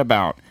income. Forget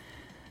about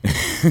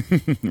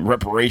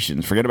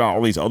reparations. Forget about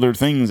all these other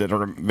things that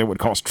would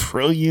cost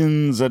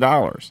trillions of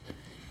dollars.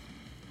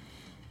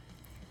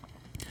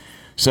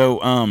 So,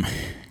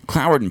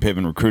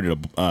 Cloward-Piven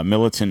recruited a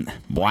militant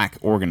black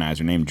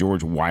organizer named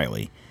George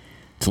Wiley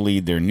to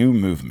lead their new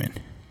movement.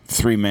 The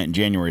three met in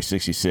January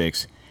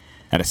 '66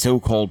 at a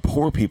so-called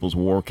Poor People's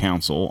War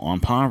Council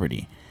on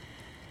Poverty,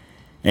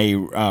 a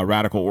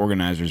radical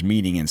organizers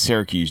meeting in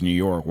Syracuse, New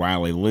York.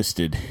 Wiley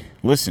listened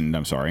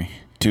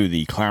to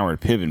the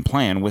Cloward-Piven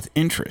plan with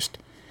interest.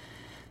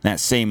 That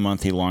same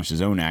month, he launched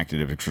his own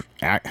activist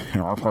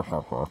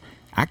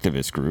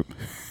group,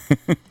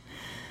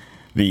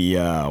 the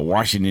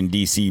Washington,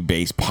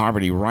 D.C.-based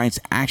Poverty Rights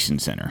Action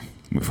Center.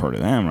 We've heard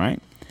of them,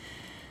 right?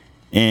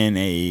 In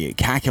a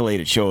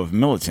calculated show of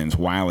militants,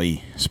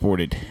 Wiley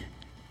sported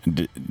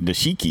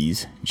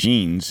dashikis,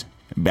 jeans,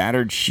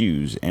 battered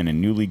shoes, and a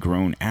newly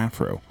grown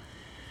afro.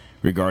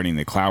 Regarding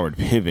the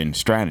Cloward-Piven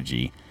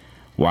strategy,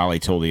 Wiley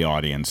told the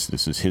audience,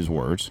 this is his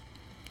words,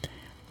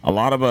 "A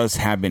lot of us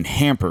have been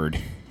hampered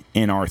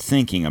in our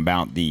thinking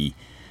about the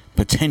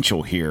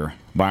potential here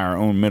by our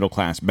own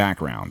middle-class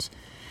backgrounds.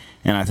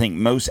 And I think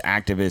most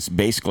activists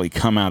basically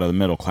come out of the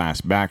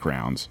middle-class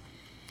backgrounds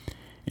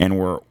and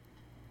were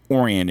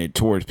oriented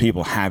towards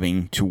people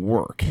having to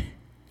work,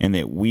 and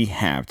that we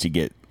have to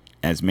get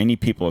as many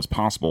people as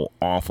possible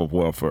off of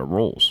welfare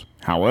rolls.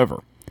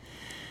 However,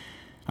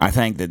 I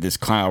think that this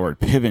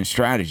Cloward-Piven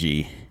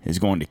strategy is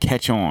going to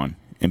catch on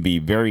and be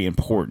very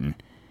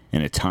important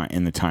in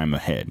the time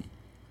ahead."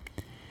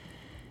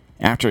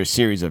 After a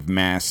series of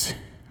mass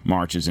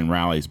marches and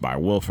rallies by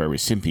welfare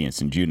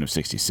recipients in June of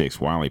 '66,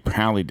 Wiley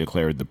proudly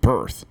declared the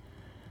birth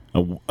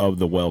of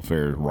the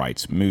welfare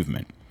rights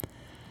movement.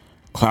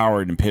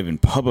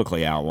 Cloward-Piven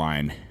publicly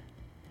outlined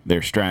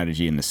their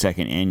strategy in the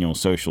second annual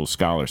Social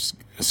Scholars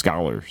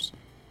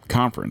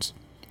Conference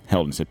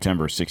held in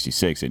September of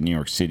 '66 at New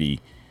York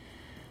City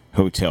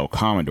Hotel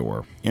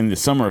Commodore. In the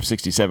summer of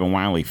 '67,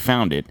 Wiley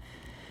founded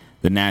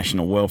the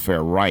National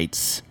Welfare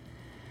Rights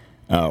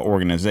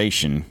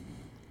Organization.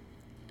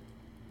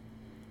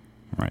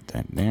 Write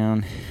that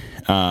down.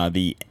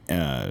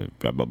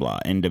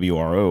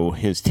 NWRO.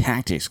 His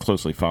tactics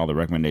closely followed the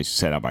recommendations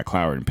set out by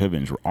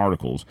Cloward-Piven's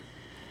articles.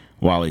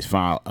 Wiley's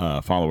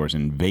followers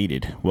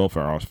invaded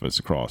welfare offices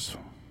across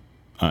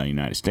the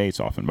United States,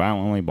 often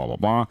violently, blah, blah,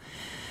 blah.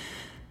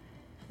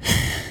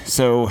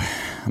 So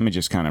let me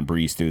just kind of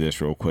breeze through this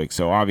real quick.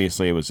 So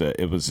obviously it was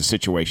a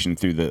situation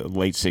through the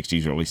late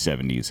 60s, early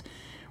 70s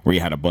where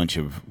you had a bunch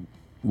of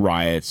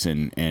riots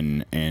and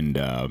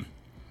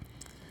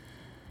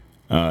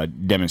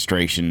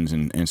demonstrations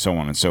and so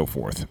on and so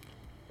forth.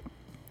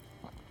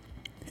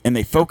 And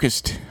they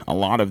focused a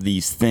lot of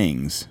these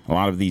things, a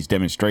lot of these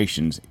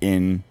demonstrations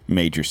in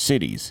major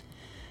cities.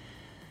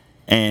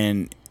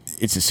 And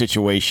it's a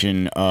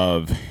situation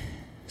of,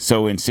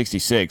 so in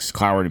 '66,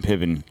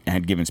 Cloward-Piven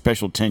had given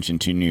special attention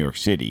to New York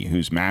City,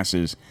 whose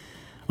masses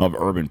of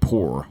urban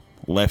poor,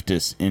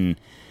 leftist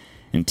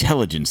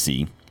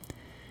intelligentsia,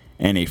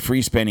 and a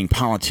free-spending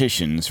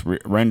politicians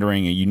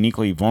rendering a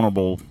uniquely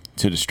vulnerable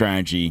to the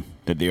strategy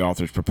that the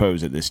authors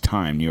proposed at this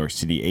time. New York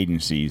City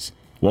agencies,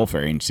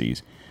 welfare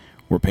agencies,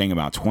 were paying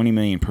about $20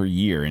 million per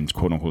year in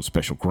quote-unquote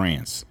special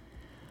grants.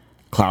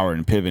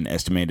 Cloward-Piven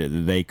estimated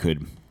that they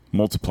could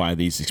multiply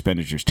these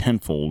expenditures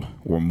tenfold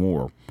or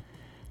more,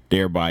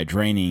 thereby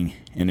draining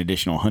an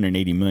additional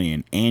 $180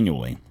 million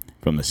annually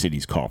from the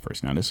city's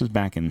coffers. Now, this was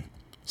back in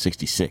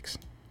 '66.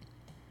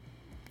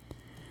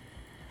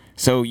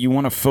 So you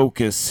want to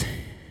focus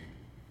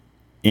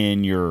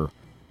in your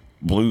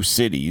blue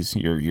cities,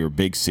 your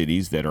big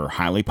cities that are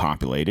highly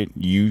populated,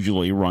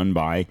 usually run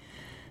by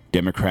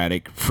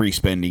Democratic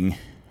free-spending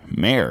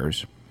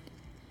mayors,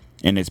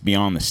 and it's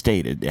beyond the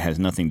state. It has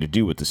nothing to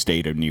do with the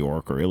state of New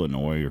York or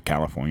Illinois or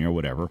California or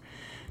whatever.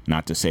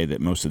 Not to say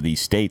that most of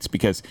these states,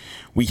 because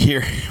we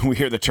hear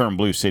the term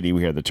blue city,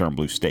 we hear the term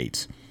blue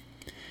states,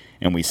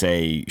 and we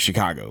say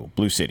Chicago,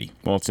 blue city.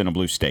 Well, it's in a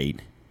blue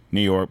state.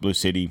 New York, blue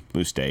city,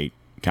 blue state.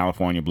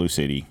 California, blue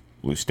city,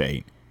 blue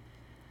state.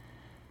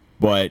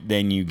 But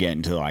then you get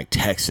into like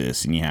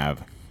Texas, and you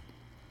have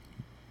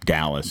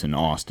Dallas and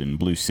Austin,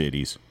 blue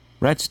cities,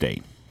 red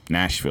state.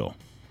 Nashville,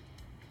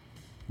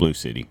 blue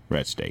city,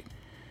 red state.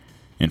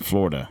 In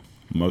Florida,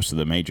 most of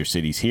the major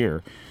cities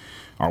here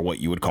are what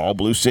you would call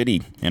blue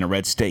city in a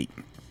red state.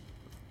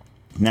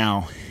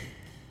 Now,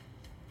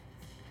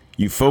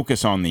 you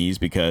focus on these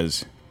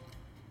because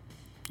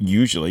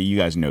usually, you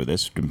guys know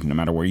this, no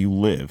matter where you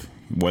live,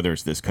 whether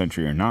it's this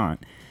country or not,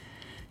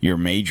 your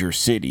major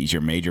cities,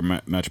 your major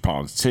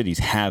metropolitan cities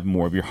have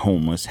more of your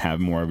homeless, have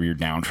more of your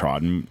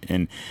downtrodden.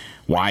 And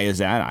why is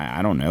that?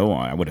 I don't know.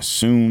 I would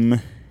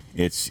assume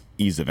it's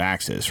ease of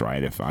access,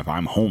 right? If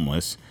I'm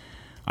homeless,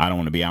 I don't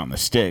want to be out in the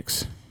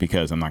sticks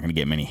because I'm not going to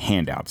get many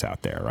handouts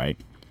out there, right?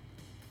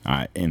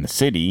 In the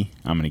city,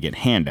 I'm going to get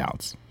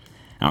handouts.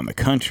 Out in the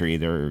country,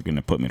 they're going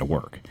to put me to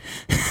work.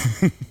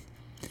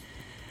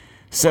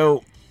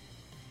 So,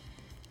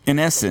 in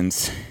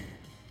essence,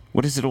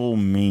 what does it all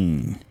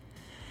mean?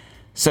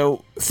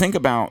 So, think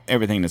about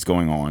everything that's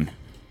going on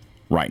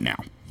right now.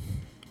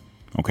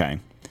 Okay?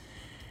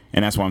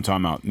 And that's why I'm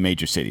talking about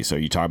major cities. So,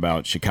 you talk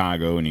about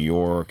Chicago, New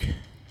York,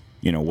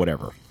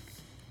 whatever.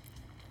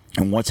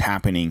 And what's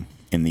happening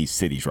in these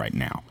cities right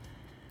now?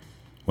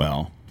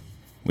 Well,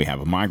 we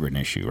have a migrant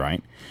issue,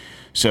 right?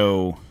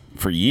 So,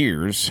 for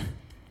years,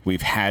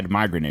 we've had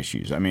migrant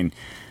issues. I mean,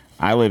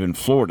 I live in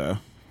Florida,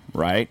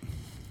 right?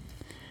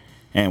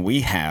 And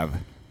we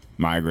have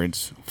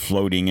migrants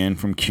floating in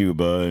from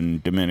Cuba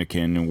and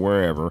Dominican and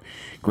wherever.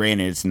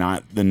 Granted, it's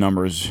not, the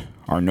numbers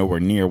are nowhere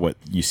near what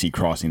you see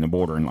crossing the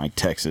border in like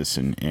Texas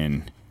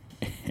and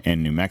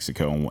New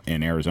Mexico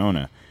and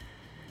Arizona.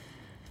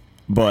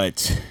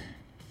 But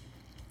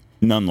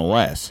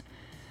nonetheless,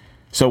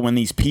 so when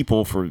these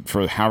people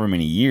for however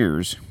many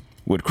years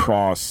would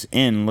cross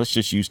in, let's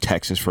just use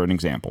Texas for an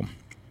example.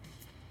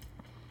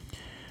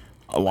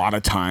 A lot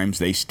of times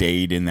they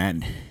stayed in that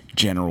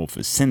general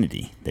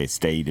vicinity. They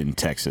stayed in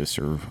Texas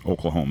or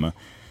Oklahoma.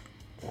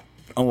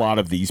 A lot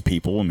of these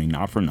people, I mean,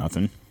 not for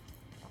nothing,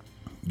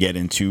 get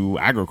into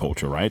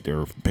agriculture, right?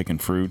 They're picking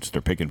fruits,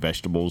 they're picking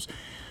vegetables.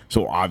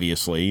 So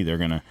obviously they're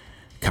going to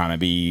kind of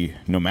be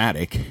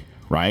nomadic,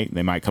 right?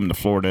 They might come to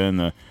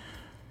Florida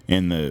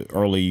in the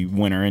early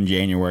winter in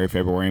January,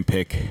 February, and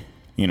pick,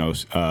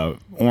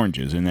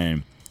 oranges, and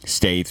then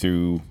stay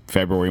through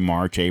February,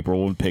 March,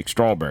 April, and pick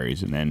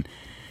strawberries. And then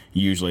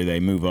usually they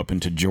move up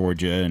into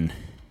Georgia and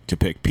to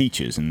pick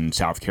peaches, and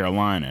South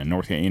Carolina and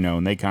North Carolina,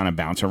 and they kind of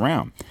bounce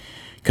around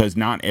because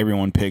not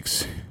everyone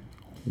picks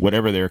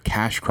whatever their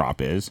cash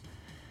crop is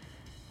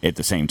at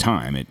the same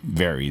time. It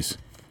varies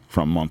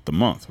from month to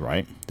month,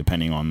 right?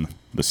 Depending on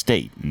the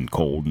state, and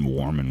cold and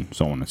warm and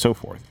so on and so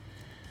forth.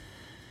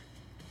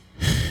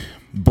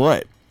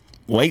 But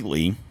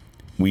lately,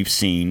 we've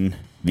seen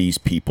these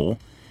people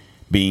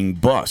being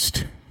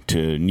bused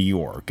to New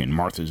York and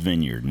Martha's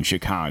Vineyard and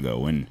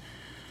Chicago and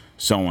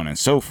so on and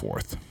so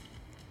forth.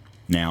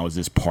 Now, is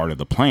this part of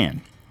the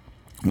plan?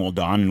 Well,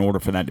 Don, in order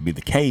for that to be the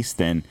case,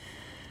 then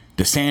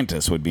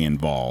DeSantis would be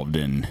involved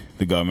and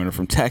the governor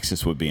from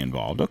Texas would be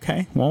involved.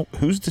 Okay, well,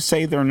 who's to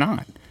say they're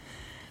not?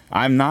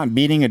 I'm not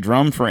beating a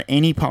drum for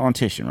any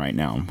politician right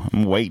now.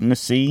 I'm waiting to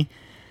see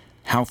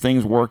how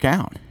things work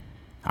out.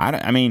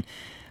 I'm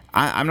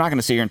not going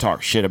to sit here and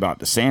talk shit about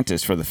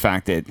DeSantis for the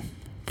fact that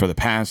for the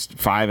past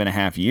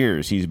 5.5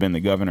 years, he's been the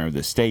governor of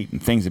the state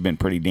and things have been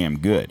pretty damn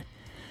good.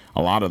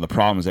 A lot of the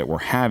problems that we're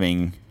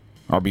having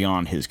are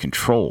beyond his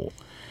control.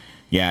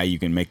 Yeah, you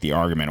can make the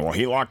argument, well,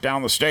 he locked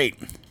down the state.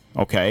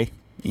 Okay,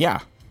 yeah.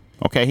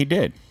 Okay, he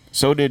did.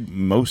 So did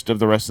most of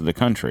the rest of the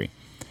country.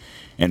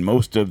 And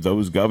most of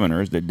those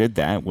governors that did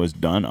that was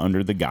done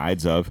under the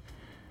guise of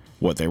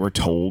what they were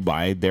told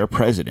by their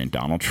president,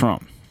 Donald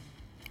Trump.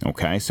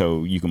 Okay,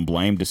 so you can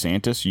blame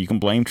DeSantis, you can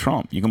blame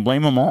Trump, you can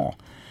blame them all.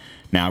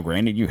 Now,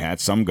 granted, you had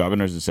some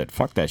governors that said,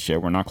 fuck that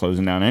shit, we're not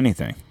closing down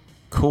anything.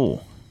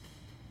 Cool.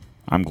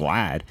 I'm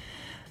glad.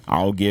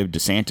 I'll give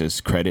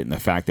DeSantis credit in the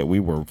fact that we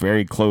were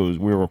very close.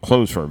 We were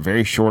closed for a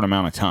very short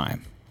amount of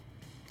time.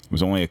 It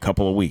was only a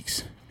couple of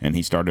weeks, and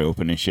he started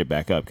opening shit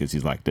back up because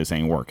he's like, this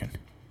ain't working.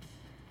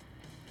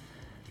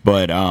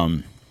 But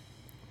I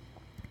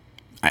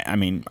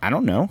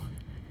don't know.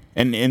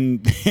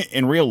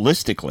 And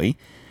realistically,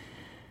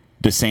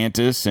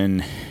 DeSantis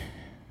and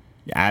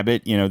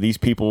Abbott, these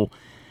people,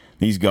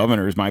 these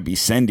governors might be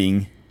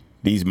sending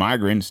these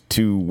migrants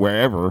to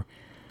wherever,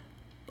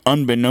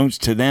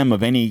 unbeknownst to them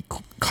of any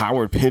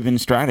Cloward-Piven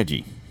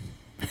strategy.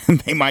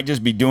 They might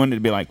just be doing it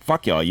to be like,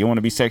 fuck y'all, you want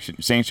to be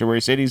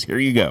sanctuary cities? Here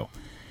you go.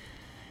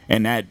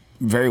 And that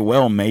very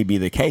well may be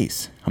the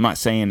case. I'm not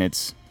saying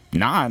it's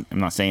not. I'm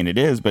not saying it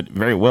is, but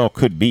very well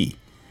could be.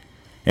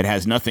 It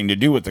has nothing to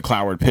do with the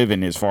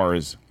Cloward-Piven as far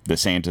as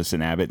DeSantis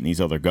and Abbott and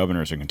these other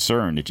governors are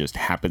concerned. It just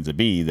happens to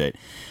be that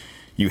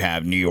you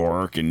have New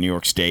York and New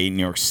York State,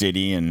 New York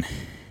City, and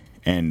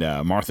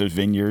Martha's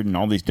Vineyard and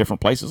all these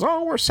different places.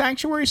 Oh, we're a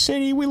sanctuary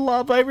city. We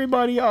love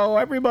everybody. Oh,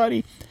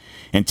 everybody.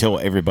 Until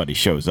everybody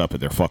shows up at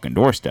their fucking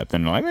doorstep.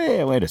 Then they're like,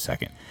 hey, wait a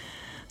second.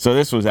 So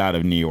this was out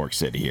of New York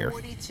City here.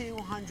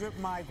 4,200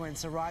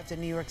 migrants arrived in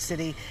New York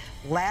City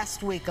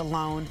last week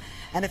alone,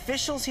 and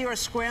officials here are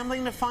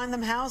scrambling to find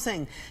them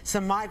housing.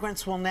 Some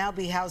migrants will now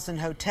be housed in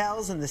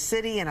hotels in the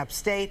city and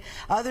upstate,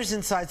 others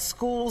inside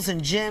schools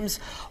and gyms,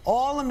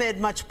 all amid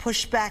much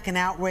pushback and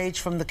outrage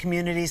from the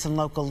communities and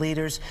local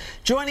leaders.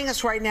 Joining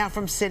us right now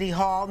from City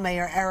Hall,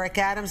 Mayor Eric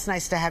Adams.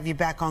 Nice to have you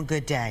back on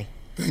Good Day.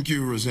 Thank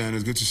you, Rosanna.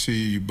 It's good to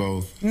see you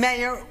both.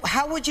 Mayor,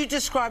 how would you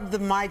describe the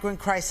migrant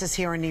crisis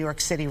here in New York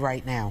City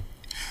right now?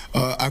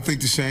 I think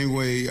the same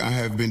way I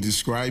have been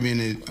describing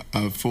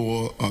it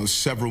for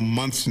several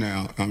months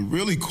now. I'm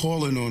really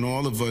calling on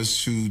all of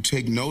us to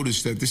take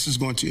notice that this is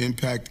going to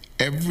impact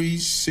every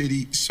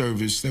city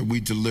service that we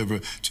deliver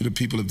to the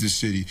people of this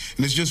city.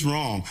 And it's just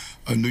wrong.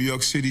 New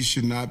York City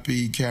should not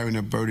be carrying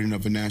a burden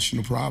of a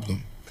national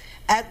problem.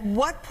 At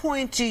what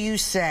point do you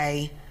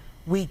say,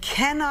 we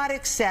cannot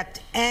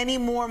accept any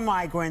more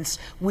migrants,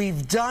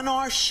 we've done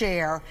our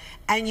share,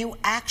 and you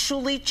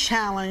actually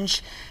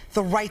challenge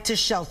the right to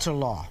shelter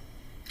law?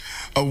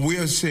 We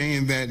are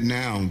saying that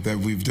now that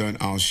we've done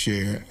our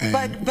share.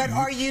 And but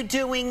are you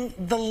doing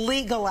the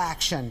legal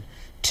action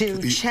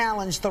to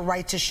challenge the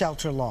right to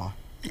shelter law?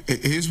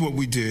 Here's what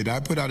we did. I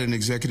put out an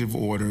executive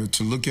order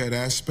to look at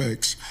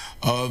aspects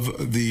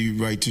of the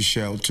right to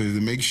shelter,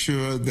 to make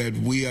sure that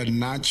we are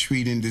not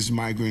treating this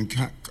migrant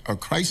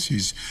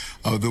crisis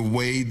the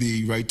way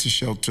the right to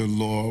shelter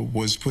law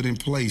was put in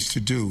place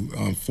to do.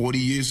 40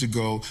 years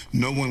ago,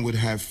 no one would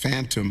have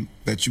phantomed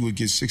that you would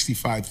get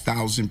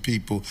 65,000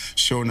 people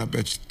showing up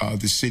at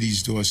the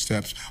city's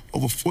doorsteps.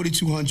 Over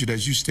 4,200,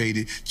 as you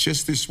stated,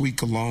 just this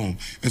week alone.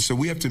 And so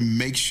we have to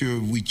make sure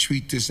we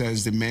treat this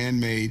as the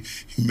man-made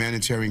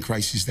humanitarian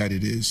crisis that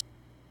it is.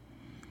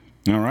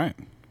 All right.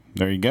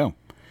 There you go.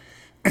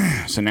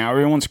 So now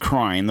everyone's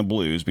crying the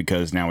blues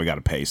because now we got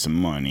to pay some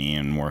money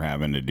and we're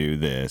having to do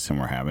this and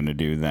we're having to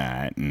do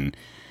that. And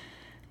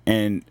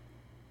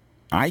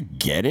I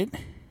get it,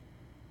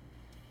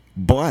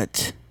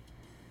 but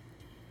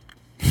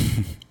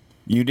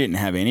you didn't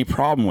have any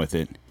problem with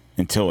it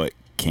until it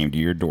came to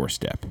your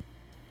doorstep.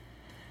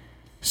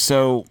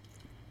 So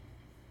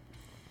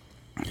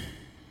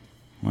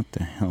what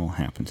the hell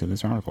happened to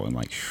this article? It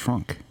like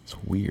shrunk. It's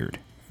weird.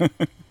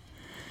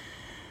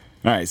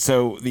 All right,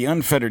 so the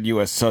unfettered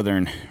U.S.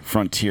 southern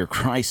frontier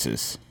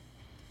crisis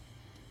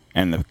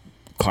and the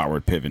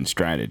Cloward-Piven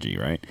strategy,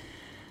 right?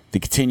 The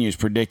continuous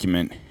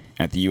predicament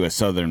at the U.S.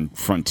 southern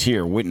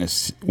frontier,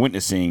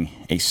 witnessing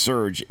a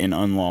surge in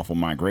unlawful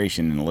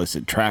migration and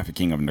illicit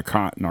trafficking of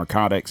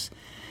narcotics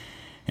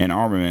and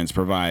armaments,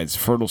 provides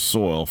fertile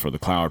soil for the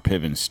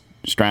Cloward-Piven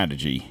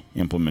strategy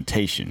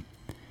implementation.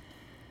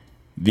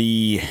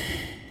 The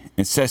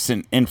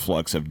incessant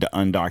influx of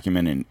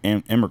undocumented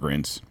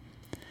immigrants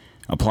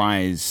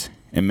applies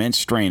immense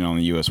strain on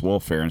the U.S.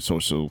 welfare and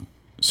social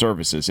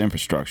services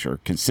infrastructure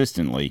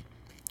consistently,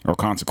 or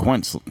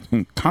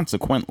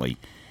consequently,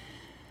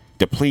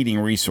 depleting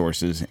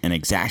resources and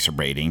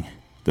exacerbating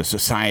the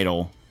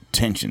societal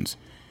tensions.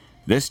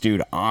 This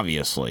dude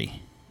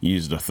obviously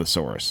used a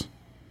thesaurus.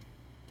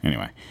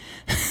 Anyway,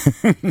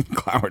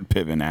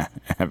 Cloward-Piven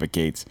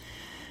advocates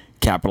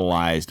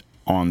capitalized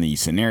on the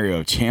scenario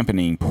of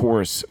championing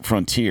porous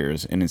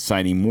frontiers and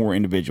inciting more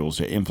individuals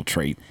to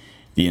infiltrate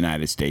the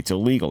United States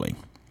illegally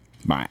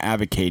by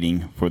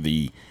advocating for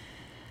the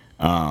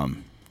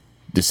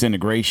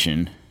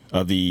disintegration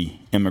of the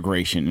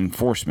immigration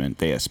enforcement.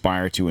 They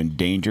aspire to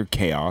engender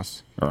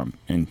chaos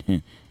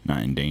and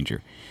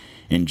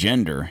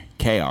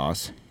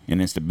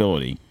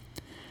instability,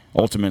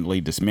 ultimately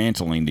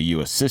dismantling the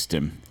U.S.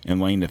 system and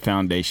laying the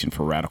foundation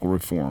for radical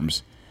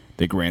reforms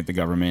that grant the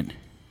government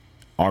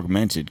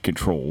augmented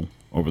control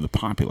over the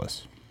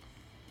populace.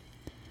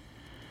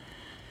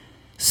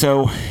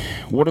 So,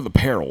 what are the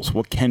perils?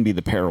 What can be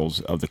the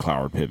perils of the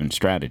Cloward-Piven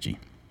strategy?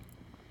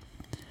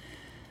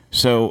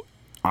 So,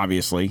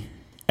 obviously,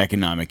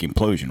 economic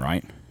implosion,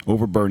 right?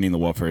 Overburdening the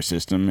welfare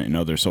system and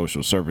other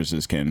social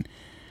services can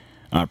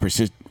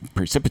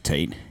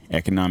precipitate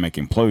economic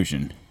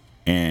implosion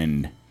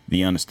and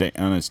the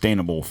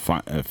unsustainable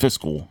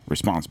fiscal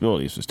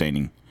responsibility of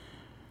sustaining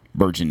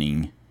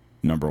burgeoning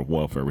number of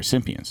welfare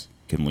recipients.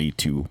 Can lead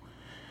to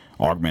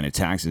augmented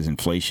taxes,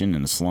 inflation,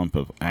 and a slump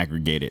of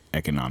aggregated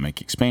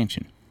economic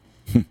expansion.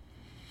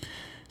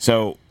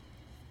 So,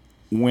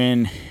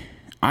 when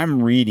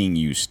I'm reading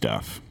you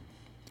stuff,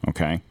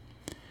 okay,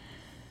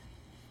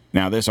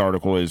 now this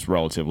article is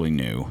relatively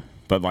new,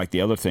 but like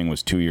the other thing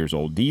was 2 years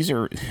old. These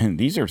are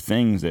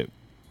things that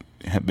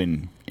have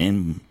been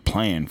in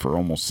plan for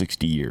almost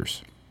 60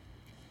 years.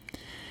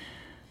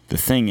 The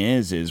thing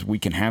is we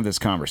can have this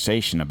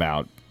conversation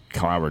about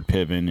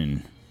Cloward-Piven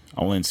and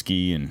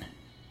Alinsky and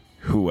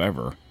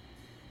whoever,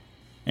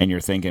 and you're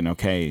thinking,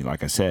 okay,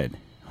 like I said,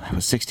 that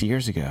was 60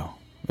 years ago.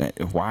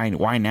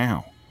 Why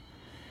now?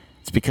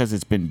 It's because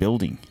it's been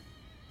building.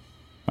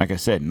 Like I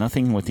said,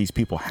 nothing with these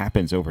people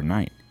happens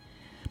overnight.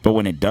 But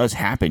when it does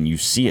happen, you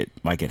see it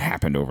like it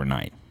happened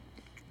overnight.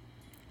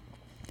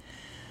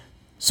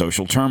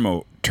 Social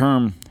turmoil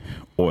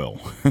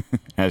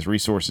as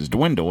resources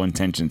dwindle and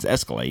tensions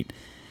escalate.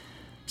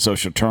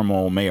 Social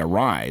turmoil may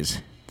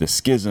arise. The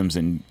schisms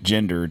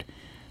engendered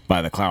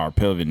by the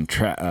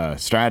Cloward-Piven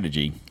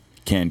strategy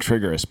can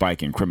trigger a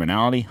spike in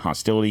criminality,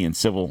 hostility, and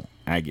civil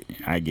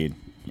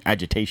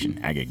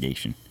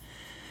agitation.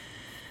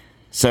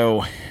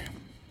 So,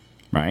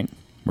 right,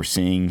 we're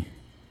seeing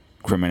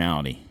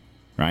criminality,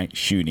 right?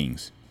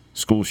 Shootings,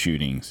 school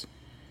shootings,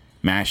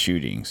 mass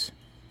shootings,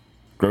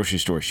 grocery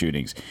store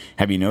shootings.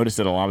 Have you noticed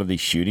that a lot of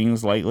these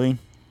shootings lately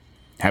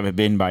haven't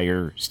been by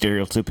your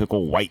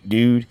stereotypical white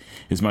dude,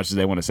 as much as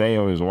they want to say,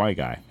 oh, he was a white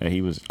guy?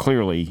 He was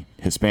clearly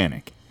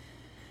Hispanic,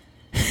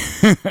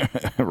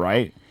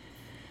 right?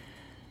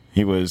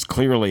 He was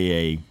clearly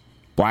a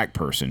black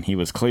person. He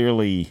was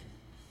clearly,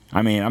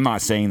 I mean, I'm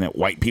not saying that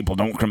white people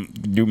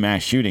don't do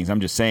mass shootings.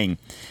 I'm just saying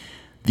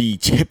the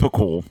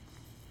typical,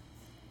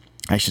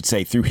 I should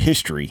say through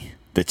history,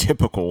 the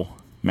typical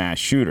mass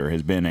shooter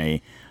has been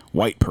a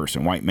white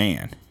person, white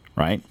man,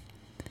 right?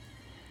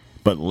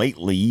 But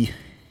lately,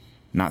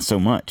 not so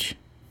much.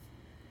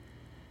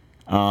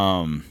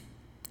 And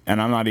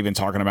I'm not even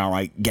talking about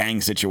like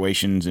gang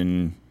situations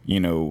in,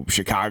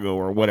 Chicago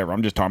or whatever.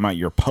 I'm just talking about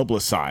your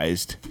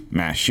publicized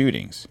mass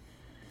shootings,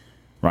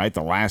 right?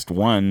 The last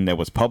one that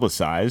was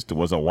publicized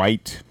was a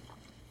white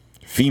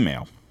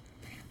female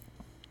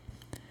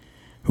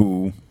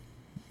who,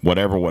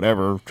 whatever,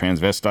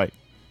 transvestite,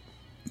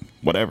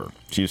 whatever.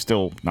 She was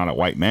still not a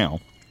white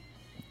male.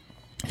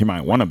 She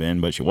might want to have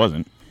been, but she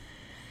wasn't.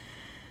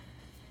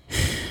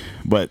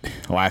 But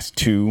last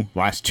two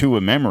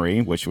in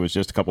memory, which was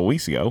just a couple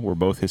weeks ago, were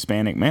both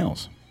Hispanic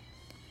males.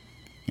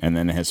 And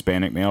then a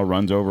Hispanic male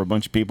runs over a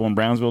bunch of people in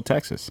Brownsville,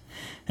 Texas.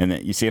 And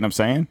then, you see what I'm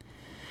saying?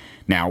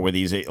 Now, were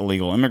these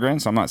illegal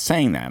immigrants? I'm not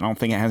saying that. I don't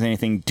think it has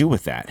anything to do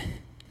with that.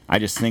 I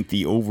just think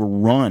the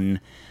overrun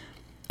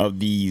of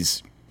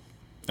these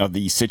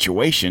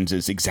situations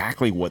is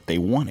exactly what they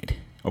wanted.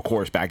 Of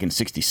course, back in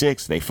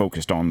 '66, they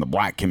focused on the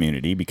black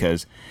community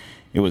because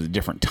it was a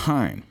different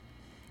time.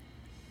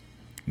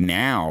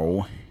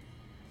 Now,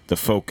 the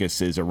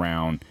focus is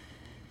around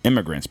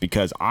immigrants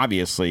because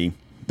obviously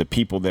the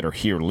people that are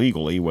here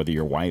legally, whether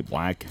you're white,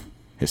 black,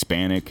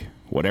 Hispanic,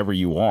 whatever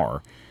you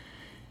are,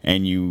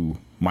 and you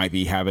might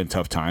be having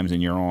tough times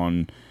and you're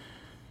on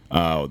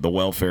the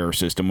welfare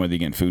system, whether you're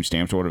getting food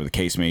stamps or whatever the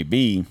case may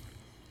be,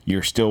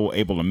 you're still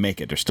able to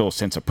make it. There's still a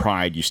sense of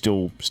pride. You're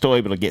still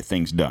able to get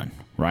things done,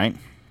 right?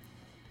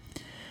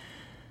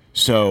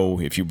 So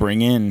if you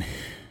bring in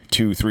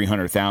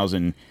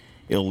 200,000-300,000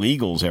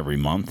 illegals every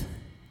month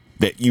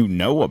that you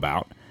know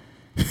about,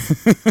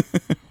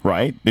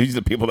 right? These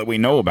are the people that we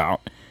know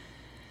about.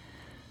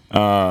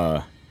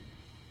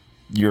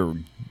 You're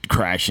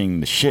crashing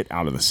the shit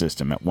out of the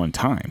system at one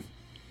time.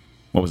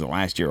 What was it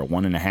last year?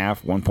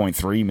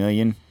 1.3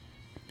 million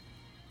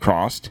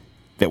crossed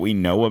that we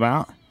know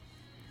about.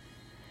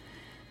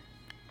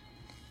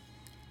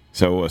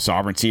 So a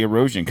sovereignty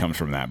erosion comes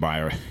from that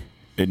by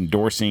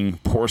endorsing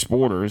porous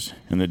borders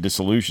and the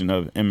dissolution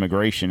of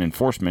immigration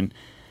enforcement.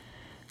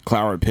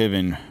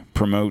 Cloward-Piven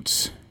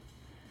promotes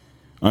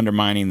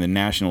undermining the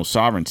national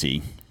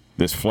sovereignty.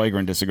 This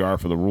flagrant disregard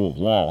for the rule of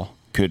law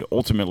could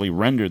ultimately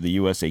render the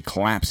U.S. a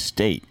collapsed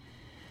state,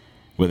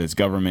 with its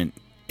government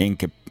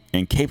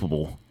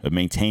incapable of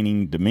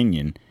maintaining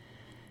dominion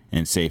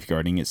and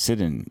safeguarding its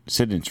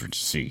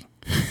citizenry.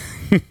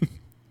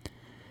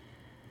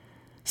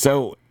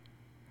 So,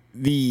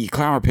 the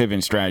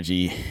Cloward-Piven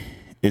strategy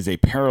is a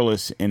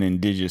perilous and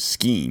insidious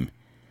scheme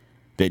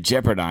that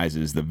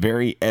jeopardizes the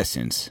very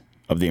essence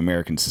of the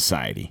American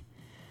society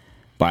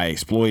by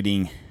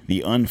exploiting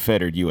the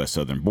unfettered U.S.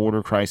 southern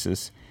border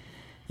crisis.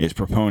 Its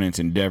proponents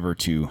endeavor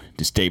to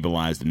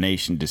destabilize the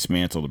nation,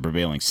 dismantle the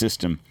prevailing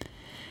system,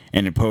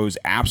 and impose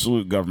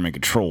absolute government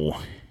control.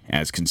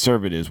 As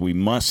conservatives, we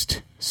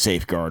must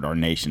safeguard our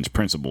nation's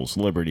principles,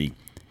 liberty,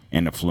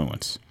 and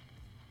affluence.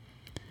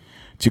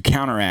 To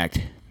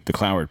counteract the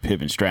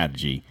Cloward-Piven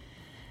strategy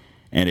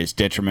and its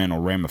detrimental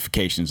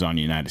ramifications on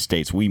the United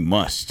States, we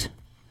must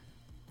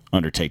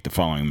undertake the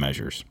following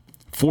measures.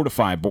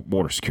 Fortify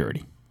border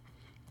security,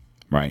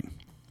 right?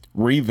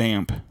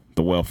 Revamp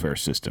the welfare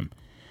system.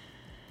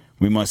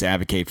 We must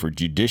advocate for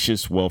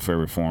judicious welfare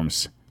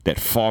reforms that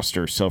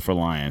foster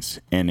self-reliance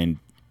and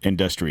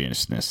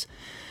industriousness.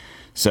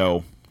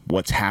 So,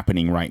 what's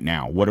happening right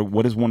now?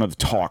 What is one of the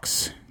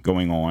talks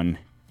going on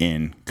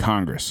in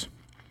Congress,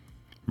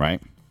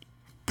 right?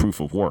 Proof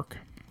of work,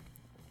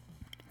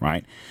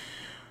 right?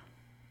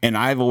 And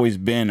I've always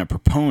been a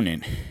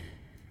proponent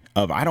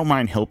of, I don't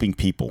mind helping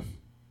people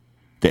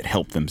that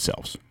help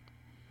themselves.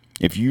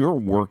 If you're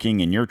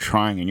working and you're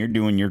trying and you're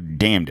doing your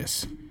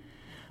damnedest,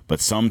 but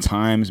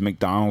sometimes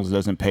McDonald's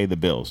doesn't pay the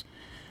bills,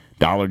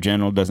 Dollar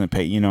General doesn't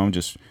pay,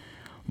 just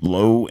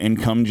low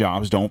income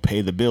jobs don't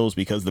pay the bills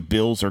because the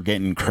bills are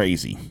getting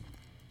crazy.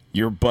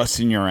 You're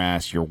busting your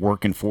ass. You're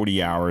working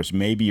 40 hours.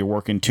 Maybe you're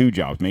working 2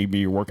 jobs. Maybe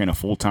you're working a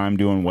full-time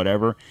doing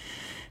whatever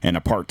and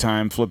a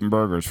part-time flipping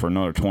burgers for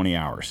another 20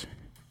 hours.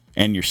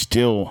 And you're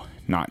still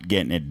not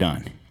getting it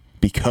done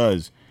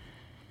because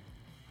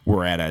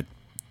we're at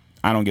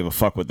I don't give a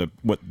fuck what the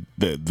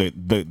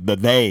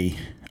they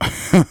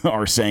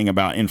are saying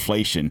about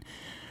inflation.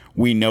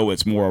 We know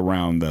it's more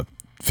around the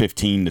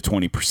 15 to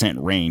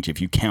 20% range if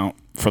you count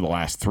for the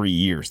last 3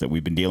 years that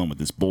we've been dealing with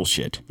this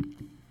bullshit.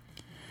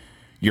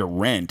 Your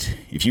rent,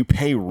 if you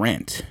pay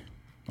rent,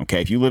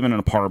 okay, if you live in an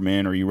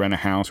apartment or you rent a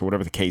house or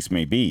whatever the case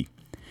may be,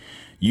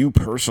 you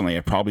personally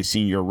have probably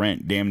seen your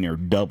rent damn near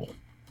double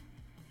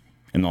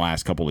in the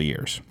last couple of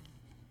years,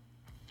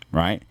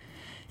 right?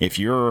 If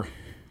you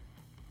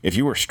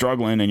were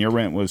struggling and your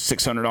rent was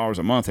 $600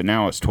 a month and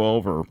now it's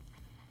 $1,200 or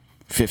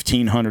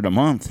 $1,500 a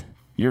month,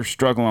 you're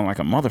struggling like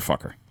a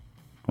motherfucker,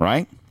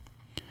 right?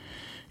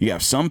 You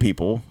have some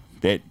people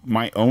that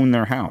might own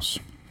their house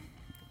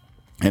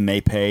and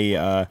they pay,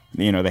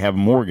 they have a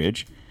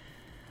mortgage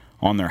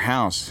on their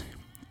house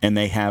and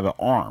they have an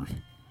ARM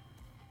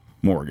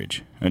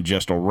mortgage,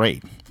 adjustable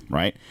rate,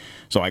 right?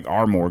 So like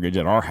our mortgage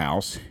at our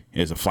house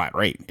is a flat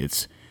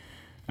rate.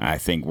 I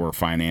think we're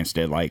financed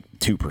at like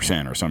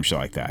 2% or some shit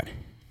like that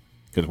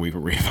because we were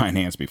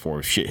refinanced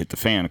before shit hit the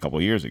fan a couple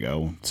of years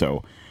ago.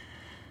 So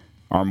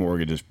our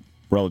mortgage is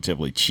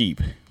relatively cheap.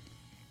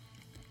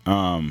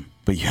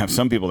 But you have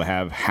some people that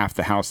have half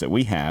the house that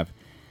we have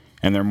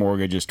and their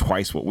mortgage is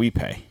twice what we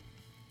pay.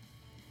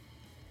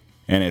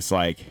 And it's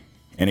like,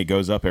 and it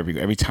goes up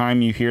every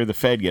time you hear the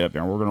Fed get up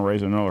there, we're going to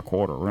raise it another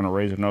quarter, we're going to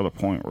raise it another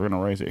point, we're going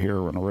to raise it here,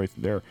 we're going to raise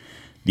it there.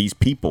 These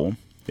people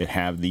that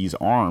have these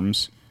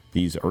ARMs,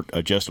 these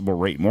adjustable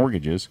rate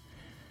mortgages,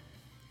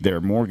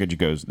 their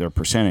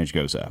percentage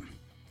goes up.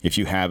 If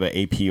you have an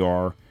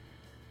APR,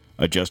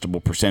 adjustable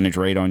percentage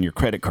rate on your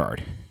credit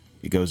card,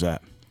 it goes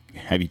up.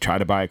 Have you tried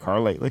to buy a car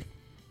lately?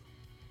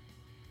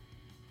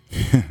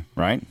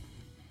 Right?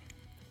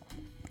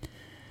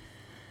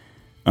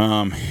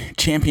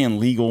 Champion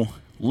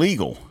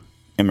legal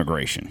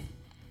immigration.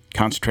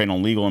 Concentrate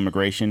on legal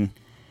immigration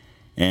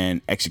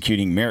and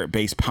executing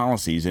merit-based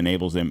policies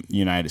enables the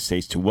United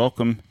States to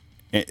welcome.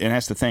 And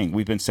that's the thing.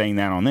 We've been saying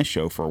that on this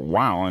show for a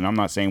while, and I'm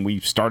not saying we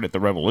started the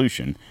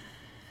revolution.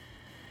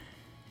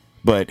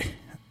 But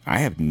I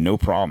have no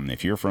problem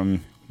if you're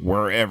from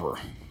wherever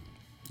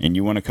and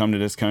you want to come to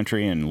this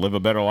country and live a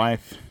better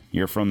life.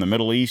 You're from the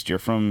Middle East. You're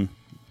from,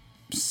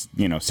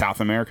 South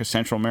America,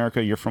 Central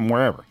America. You're from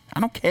wherever. I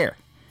don't care.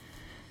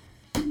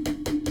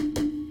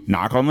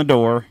 Knock on the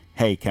door.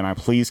 Hey, can I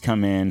please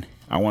come in?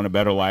 I want a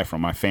better life for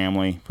my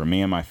family, for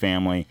me and my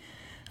family.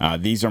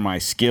 These are my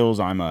skills.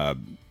 I'm a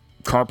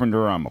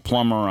carpenter. I'm a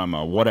plumber. I'm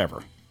a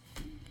whatever.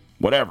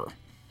 Whatever.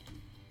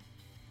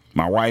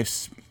 My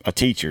wife's a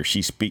teacher.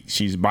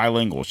 She's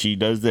bilingual. She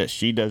does this.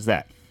 She does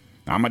that.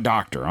 I'm a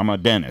doctor. I'm a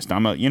dentist.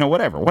 I'm a,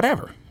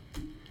 whatever.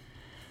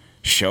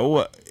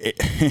 Show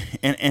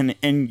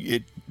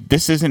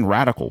this isn't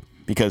radical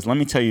because let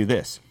me tell you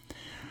this.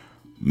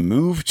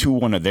 Move to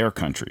one of their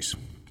countries.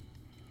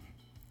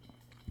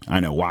 I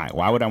know why.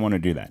 Why would I want to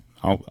do that?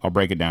 I'll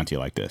break it down to you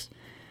like this.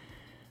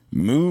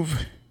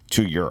 Move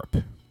to Europe.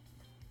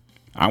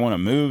 I want to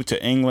move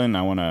to England.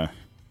 I want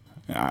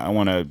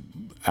to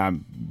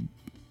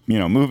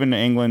move into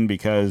England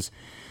because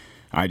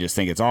I just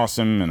think it's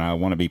awesome and I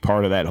want to be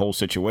part of that whole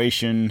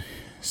situation.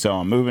 So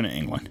I'm moving to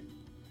England.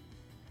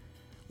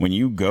 When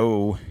you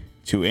go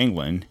to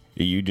England,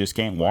 you just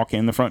can't walk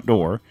in the front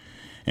door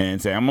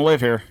and say, I'm going to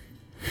live here.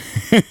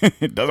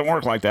 It doesn't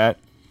work like that.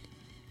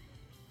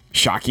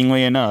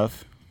 Shockingly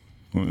enough,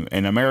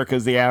 and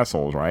America's the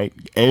assholes, right?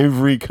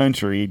 Every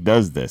country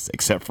does this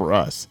except for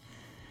us.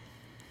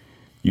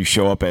 You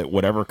show up at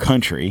whatever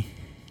country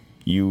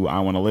I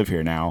want to live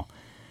here now.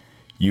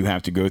 You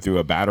have to go through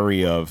a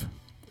battery of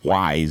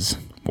whys.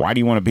 Why do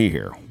you want to be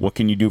here? What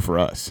can you do for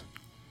us?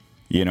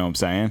 You know what I'm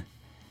saying?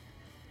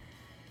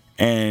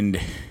 And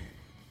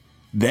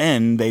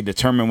then they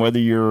determine whether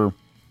you're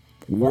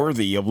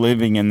worthy of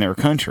living in their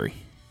country.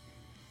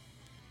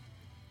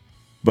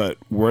 But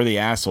we're the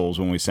assholes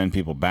when we send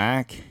people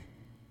back.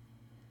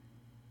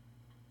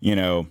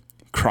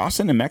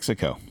 Crossing to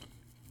Mexico.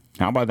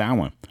 How about that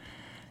one?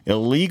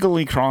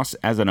 Illegally cross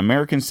as an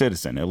American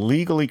citizen.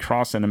 Illegally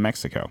cross into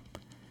Mexico.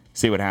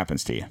 See what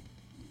happens to you.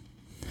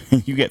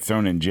 You get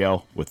thrown in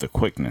jail with the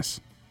quickness.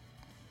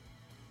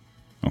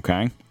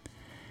 Okay?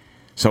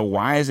 So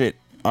why is it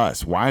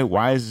us? Why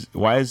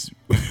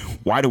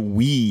do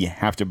we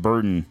have to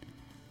burden?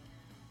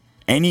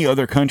 Any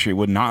other country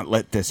would not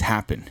let this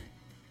happen.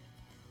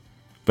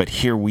 But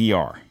here we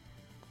are.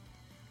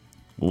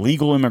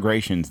 Legal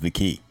immigration's the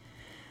key.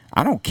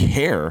 I don't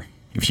care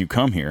if you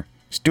come here.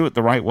 Just do it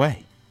the right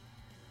way.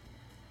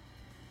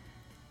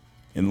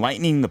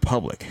 Enlightening the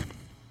public.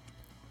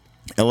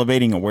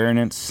 Elevating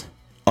awareness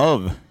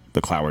of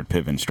the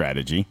Cloward-Piven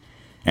strategy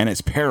and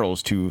its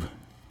perils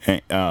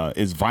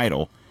is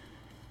vital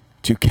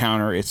to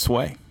counter its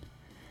sway.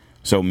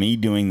 So me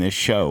doing this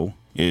show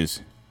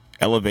is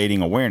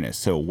elevating awareness.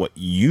 So what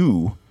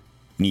you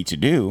need to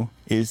do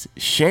is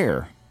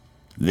share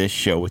this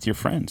show with your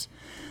friends.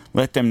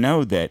 Let them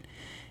know that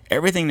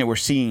everything that we're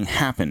seeing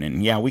happen,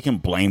 and yeah, we can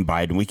blame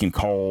Biden. We can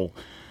call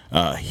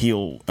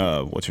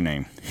what's her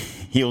name?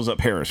 Heels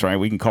Up Harris, right?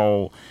 We can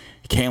call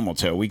Camel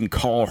Toe. We can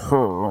call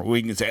her.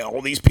 We can say,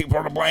 oh, these people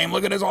are to blame.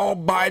 Look at it's all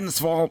Biden's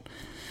fault.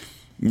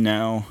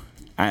 No,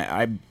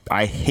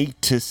 I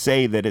hate to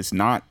say that it's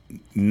not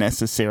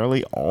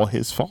necessarily all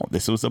his fault.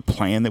 This was a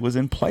plan that was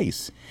in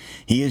place.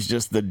 He is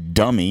just the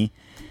dummy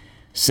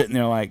sitting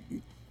there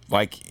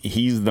like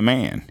he's the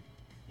man.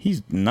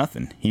 He's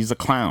nothing. He's a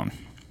clown.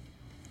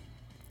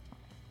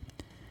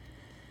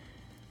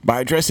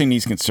 By addressing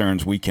these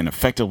concerns, we can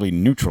effectively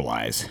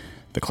neutralize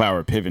the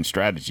Cloward-Piven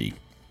strategy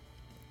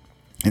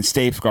and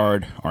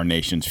safeguard our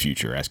nation's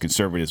future. As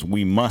conservatives,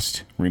 we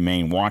must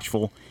remain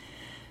watchful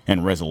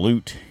and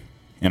resolute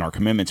in our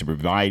commitment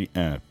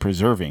to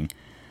preserving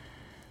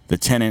the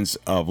tenets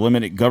of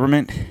limited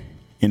government,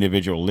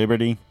 individual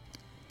liberty,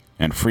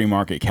 and free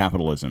market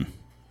capitalism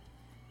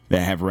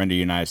that have rendered the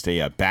United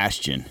States a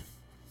bastion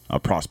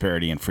of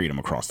prosperity and freedom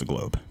across the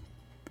globe.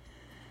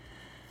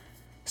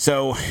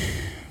 So,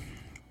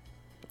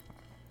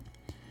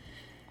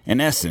 in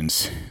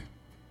essence,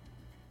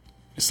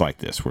 it's like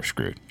this. We're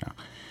screwed.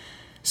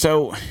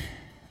 So,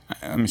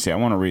 let me see. I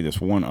want to read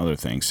this one other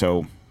thing.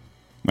 So,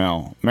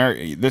 well,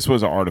 this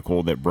was an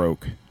article that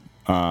broke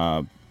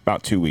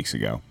about 2 weeks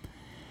ago.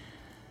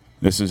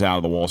 This is out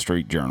of the Wall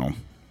Street Journal. It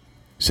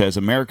says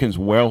America's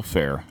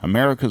welfare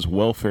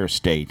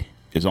state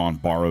is on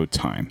borrowed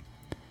time.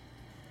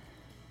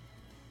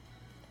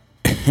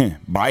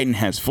 Biden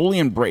has fully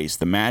embraced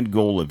the mad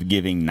goal of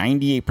giving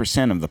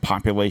 98% of the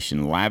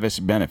population lavish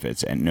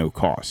benefits at no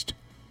cost.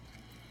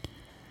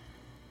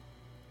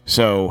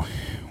 So,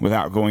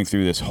 without going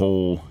through this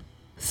whole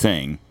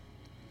thing,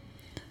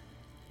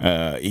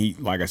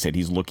 like I said,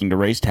 he's looking to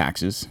raise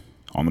taxes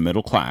on the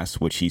middle class,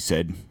 which he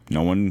said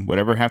no one would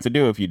ever have to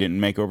do if you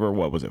didn't make over,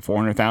 what was it,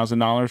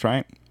 $400,000,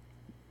 right?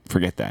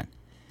 Forget that.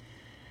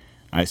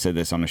 I said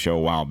this on the show a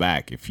while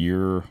back. If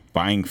you're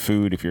buying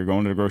food, if you're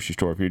going to the grocery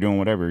store, if you're doing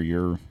whatever,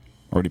 you're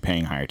already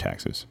paying higher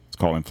taxes. It's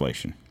called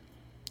inflation.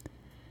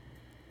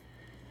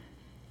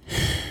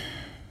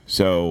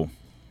 So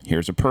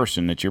here's a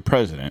person that's your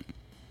president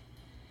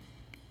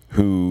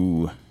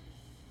who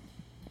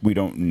we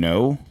don't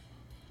know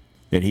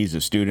that he's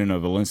a student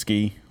of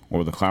Alinsky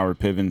or the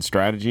Cloward-Piven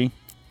strategy,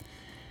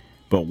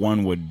 but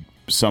one would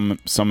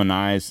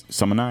simonize?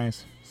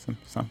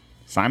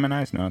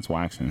 No, it's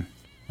waxing.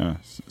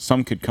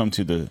 Some could come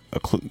to the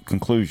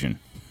conclusion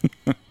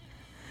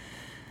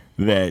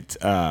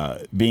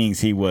that being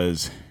he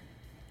was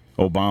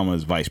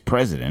Obama's vice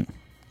president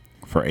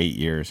for 8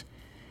 years,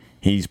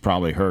 he's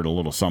probably heard a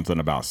little something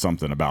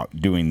about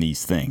doing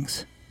these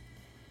things.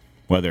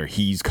 Whether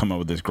he's come up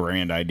with this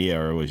grand idea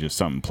or it was just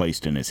something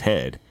placed in his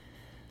head,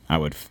 I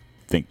would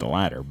think the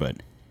latter. But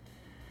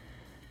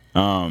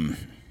they're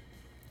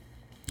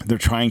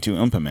trying to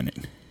implement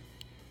it.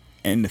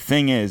 And the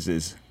thing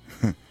is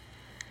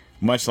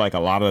much like a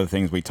lot of the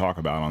things we talk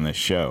about on this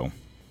show,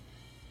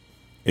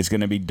 it's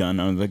going to be done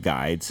under the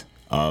guise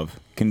of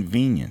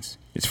convenience.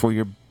 It's for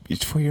your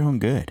own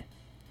good.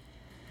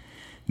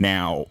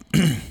 Now,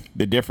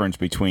 the difference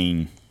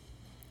between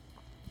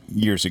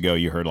years ago,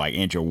 you heard like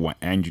Andrew Wang,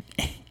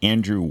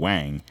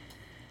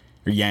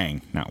 or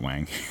Yang, not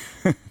Wang.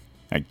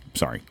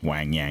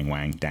 Wang, Yang,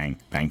 Wang, Dang,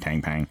 Bang,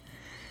 Tang, Pang.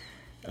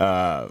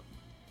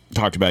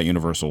 Talked about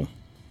universal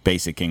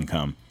basic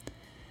income.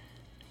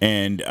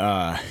 And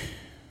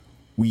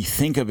we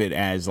think of it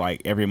as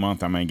like every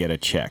month I'm going to get a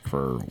check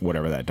for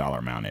whatever that dollar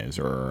amount is,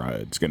 or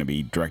it's going to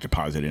be direct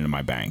deposited into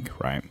my bank,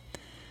 right?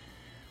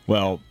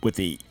 Well, with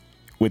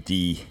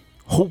the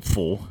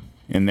hopeful,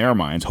 in their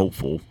minds,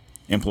 hopeful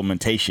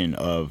implementation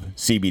of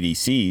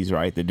CBDCs,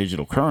 right, the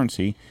digital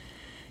currency,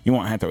 you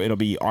won't have to, it'll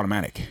be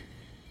automatic.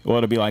 Well,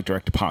 it'll be like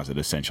direct deposit,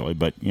 essentially,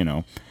 but, you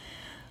know,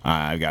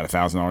 I've got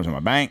 $1,000 in my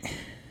bank.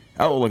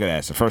 Oh, look at that.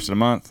 It's the first of the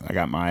month. I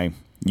got my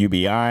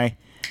UBI.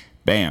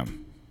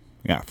 Bam.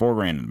 I got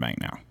 $4,000 in the bank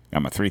now.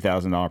 Got my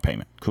 $3,000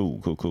 payment.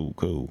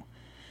 Cool.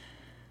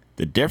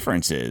 The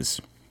difference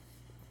is,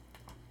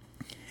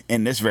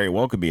 and this very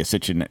well could be a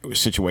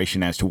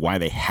situation as to why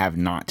they have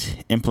not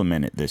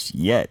implemented this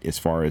yet as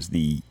far as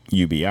the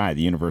UBI,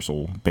 the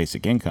Universal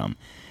Basic Income,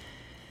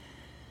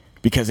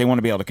 because they want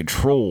to be able to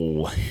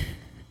control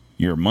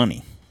your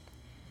money.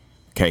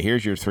 Okay,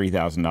 here's your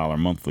 $3,000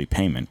 monthly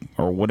payment,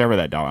 or whatever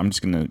that dollar. I'm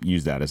just going to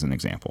use that as an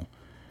example.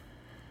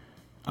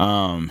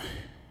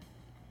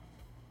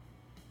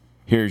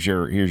 Here's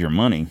your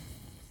money.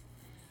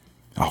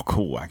 Oh,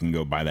 cool. I can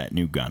go buy that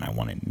new gun I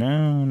wanted.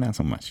 No, not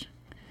so much.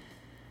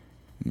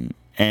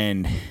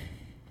 And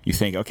you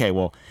think, okay,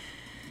 well,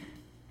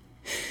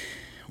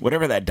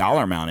 whatever that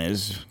dollar amount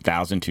is,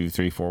 1,000, 2,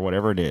 3, 4,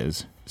 whatever it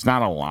is, it's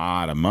not a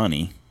lot of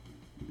money.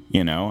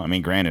 You know, I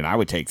mean, granted, I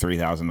would take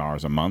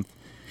 $3,000 a month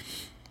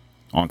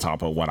on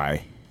top of what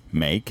I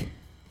make.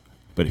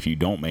 But if you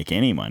don't make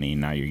any money,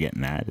 now you're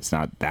getting that. It's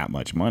not that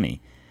much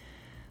money.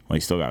 Well,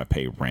 you still got to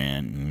pay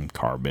rent and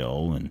car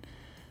bill and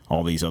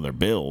all these other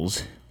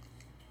bills.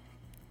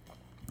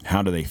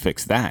 How do they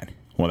fix that?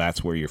 Well,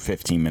 that's where your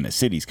 15-minute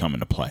cities come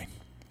into play.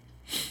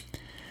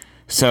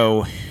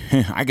 So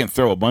I can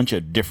throw a bunch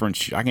of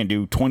different, I can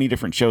do 20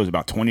 different shows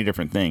about 20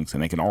 different things,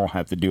 and they can all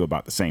have to do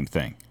about the same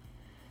thing.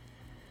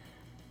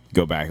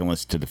 Go back and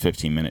listen to the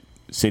 15-minute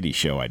city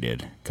show I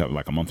did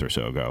like a month or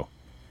so ago.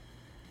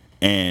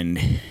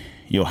 And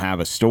you'll have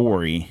a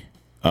story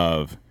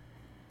of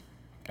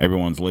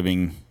everyone's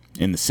living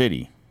in the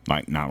city,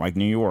 like not like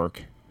New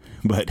York,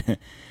 but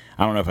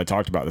I don't know if I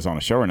talked about this on a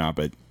show or not,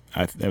 but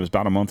it was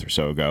about a month or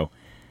so ago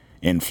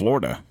in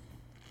Florida.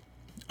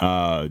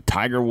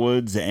 Tiger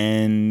Woods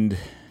and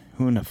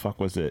who in the fuck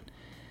was it?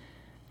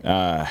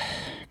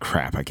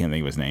 Crap, I can't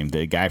think of his name.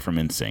 The guy from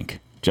NSYNC,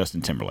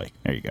 Justin Timberlake.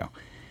 There you go.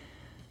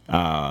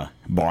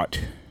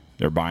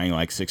 They're buying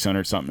like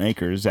 600 something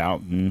acres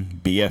out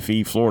in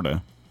BFE,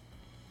 Florida,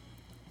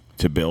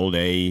 to build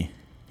a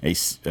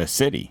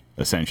city,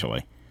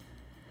 essentially.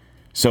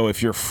 So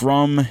if you're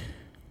from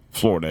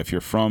Florida, if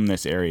you're from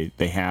this area,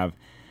 they have,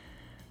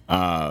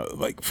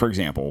 like, for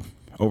example,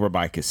 over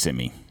by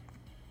Kissimmee,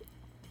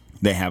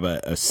 they have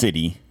a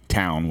city,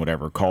 town,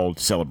 whatever, called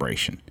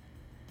Celebration.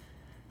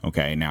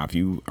 Okay, now if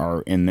you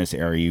are in this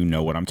area, you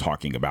know what I'm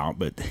talking about.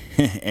 But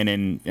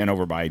and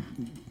over by,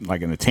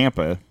 like in the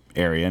Tampa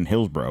area in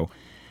Hillsborough,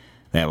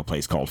 they have a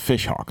place called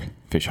Fish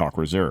Hawk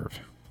Reserve.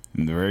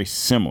 And they're very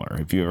similar.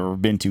 If you've ever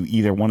been to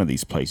either one of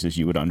these places,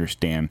 you would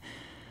understand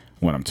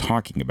what I'm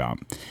talking about.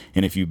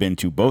 And if you've been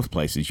to both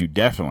places, you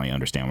definitely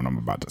understand what I'm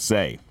about to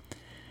say.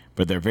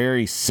 But they're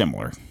very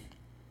similar.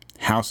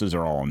 Houses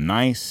are all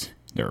nice.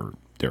 They're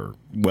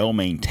well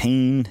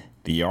maintained.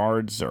 The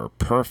yards are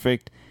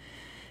perfect.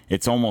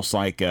 It's almost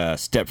like a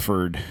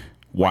Stepford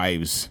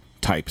Wives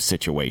type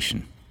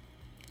situation.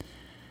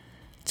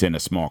 It's in a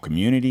small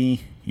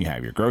community. You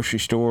have your grocery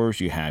stores.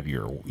 You have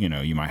your,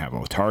 you might have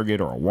a Target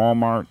or a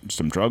Walmart,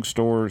 some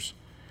drugstores.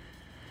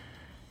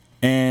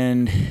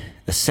 And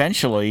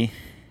essentially,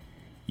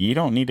 you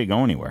don't need to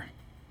go anywhere.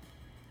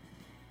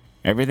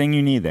 Everything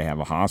you need. They have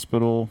a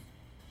hospital.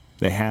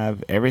 They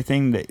have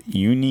everything that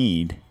you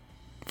need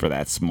for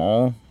that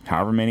small,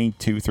 however many,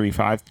 2, 3,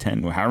 5,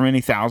 10, however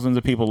many thousands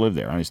of people live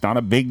there. I mean, it's not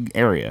a big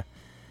area.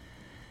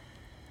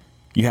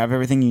 You have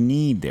everything you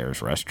need.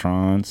 There's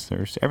restaurants.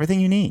 There's everything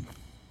you need.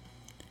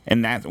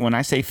 And that, when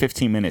I say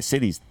 15-minute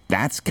cities,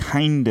 that's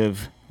kind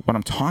of what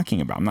I'm talking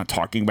about. I'm not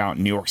talking about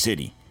New York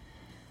City,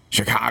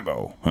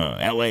 Chicago,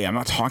 LA. I'm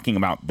not talking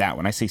about that.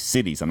 When I say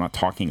cities, I'm not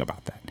talking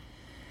about that. I'm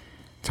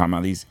talking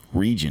about these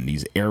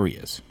these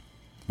areas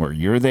where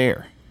you're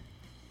there.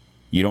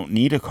 You don't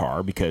need a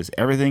car because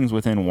everything's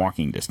within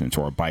walking distance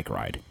or a bike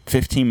ride.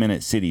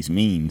 15-minute cities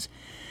means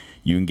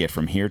you can get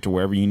from here to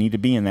wherever you need to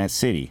be in that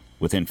city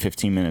within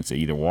 15 minutes of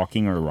either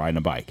walking or riding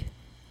a bike.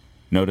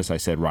 Notice I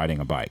said riding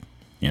a bike.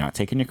 You're not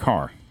taking your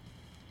car.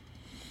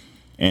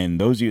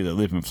 And those of you that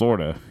live in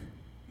Florida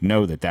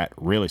know that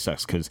really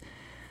sucks because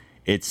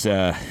it's,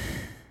 I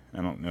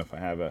don't know if I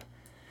have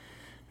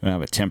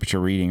a temperature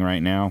reading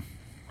right now.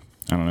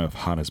 I don't know if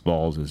hot as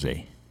balls is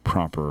a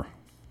proper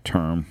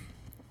term.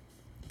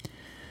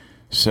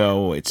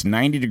 So it's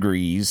 90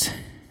 degrees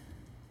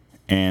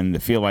and the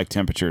feel like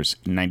temperature is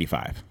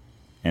 95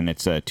 and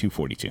it's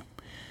 242.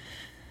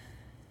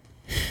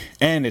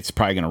 And it's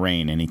probably going to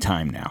rain any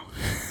time now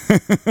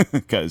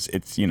because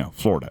it's,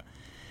 Florida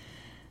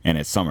and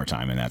it's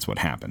summertime and that's what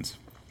happens.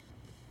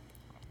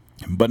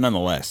 But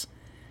nonetheless,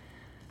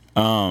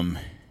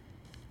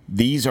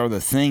 these are the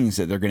things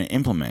that they're going to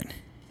implement.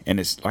 And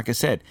it's like I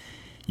said,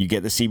 you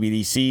get the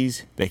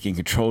CBDCs, they can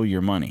control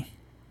your money.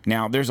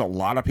 Now, there's a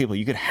lot of people.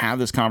 You could have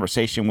this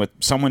conversation with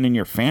someone in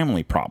your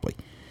family probably.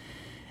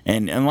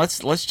 And let's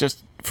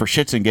just, for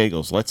shits and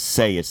giggles, let's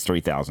say it's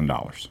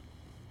 $3,000.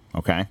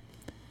 Okay?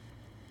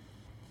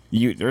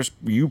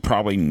 You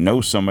probably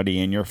know somebody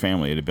in your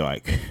family to be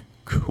like,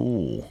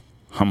 cool,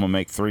 I'm gonna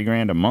make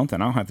 $3,000 a month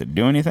and I don't have to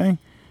do anything.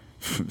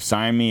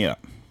 Sign me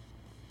up,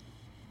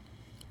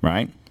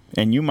 right?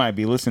 And you might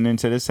be listening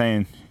to this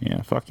saying,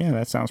 yeah, fuck yeah,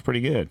 that sounds pretty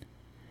good.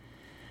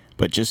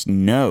 But just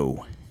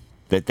know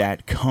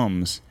that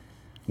comes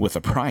with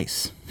a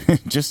price.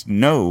 Just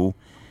know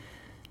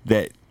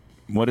that,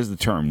 what is the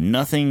term?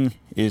 Nothing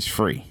is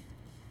free,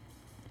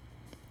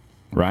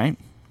 right?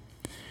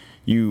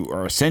 You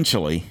are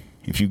essentially,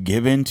 if you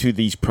give in to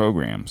these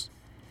programs,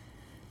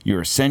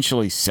 you're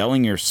essentially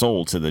selling your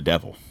soul to the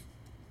devil.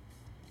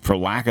 For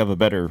lack of a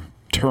better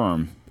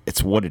term,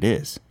 it's what it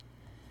is.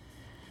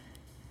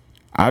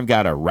 I've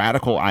got a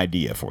radical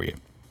idea for you.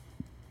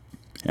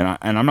 And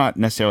I'm not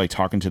necessarily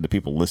talking to the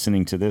people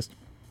listening to this,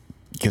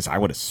 because I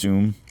would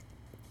assume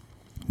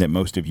that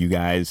most of you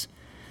guys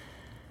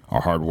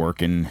are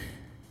hardworking,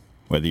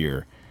 whether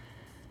you're,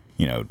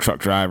 truck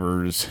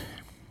drivers,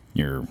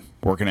 you're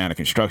working at a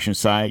construction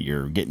site,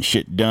 you're getting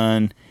shit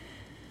done,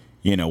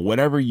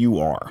 whatever you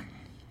are,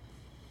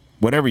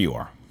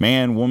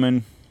 man,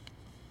 woman,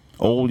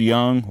 old,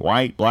 young,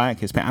 white, black,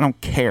 Hispanic, I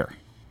don't care.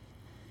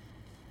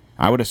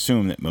 I would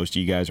assume that most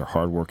of you guys are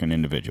hardworking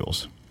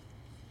individuals.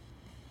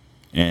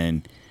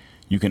 And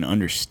you can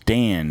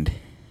understand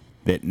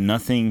that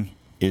nothing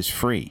is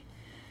free.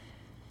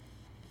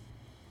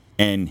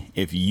 And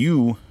if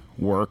you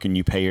work and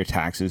you pay your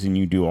taxes and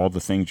you do all the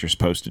things you're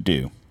supposed to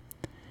do,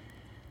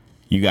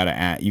 you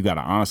gotta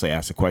honestly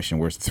ask the question: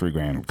 where's the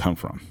 $3,000 come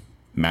from?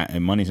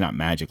 And money's not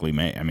magically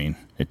made. I mean,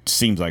 it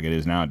seems like it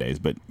is nowadays,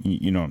 but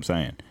you know what I'm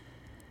saying.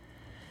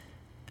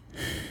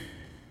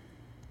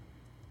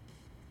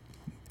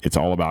 It's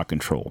all about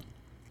control.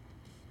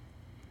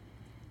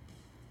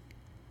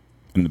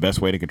 And the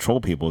best way to control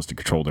people is to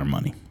control their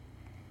money.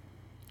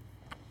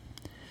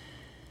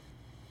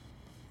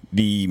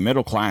 The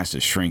middle class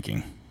is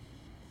shrinking.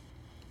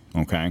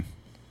 Okay?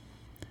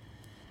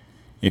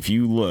 If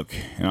you look,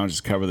 and I'll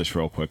just cover this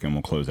real quick and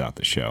we'll close out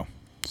the show.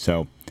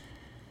 So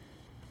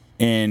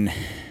in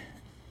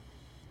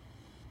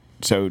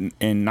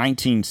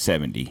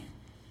 1970,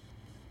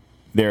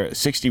 there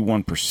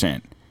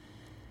 61%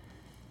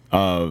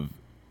 of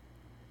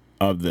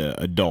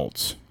the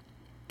adults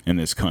in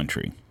this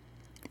country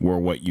were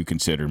what you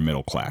consider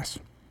middle class.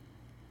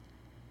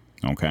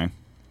 Okay?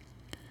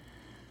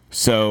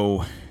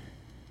 So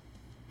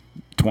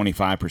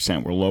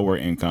 25% were lower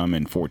income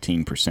and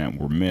 14%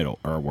 were middle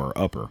or were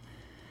upper.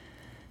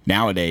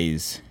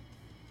 Nowadays,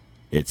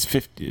 it's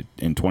 50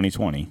 in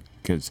 2020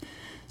 because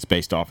it's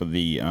based off of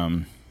the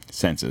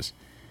census.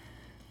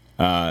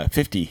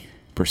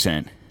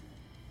 50%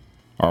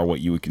 are what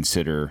you would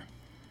consider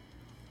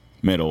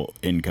middle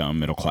income,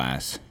 middle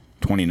class.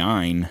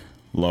 29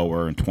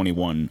 lower and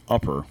 21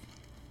 upper.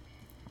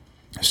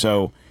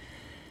 So,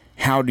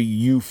 how do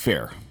you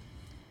fare?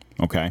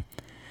 Okay,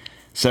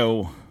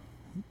 so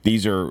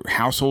these are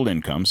household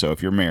income. So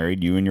if you're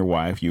married, you and your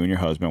wife, you and your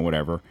husband,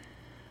 whatever,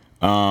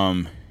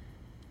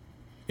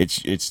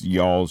 it's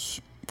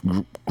y'all's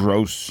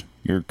gross,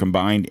 your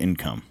combined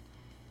income.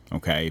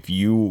 Okay, if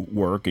you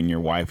work and your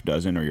wife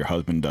doesn't or your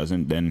husband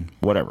doesn't, then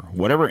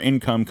whatever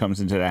income comes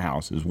into the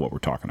house is what we're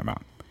talking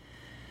about.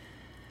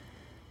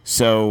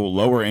 So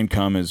lower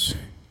income is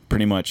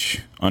pretty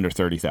much under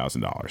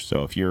 $30,000.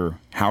 So if your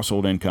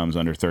household income's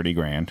under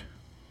 $30,000,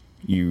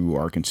 you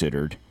are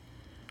considered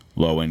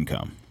low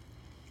income.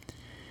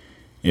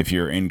 If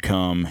your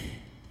income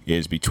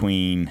is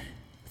between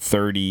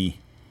 30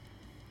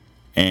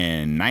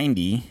 and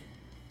 90,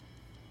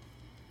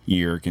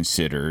 you're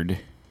considered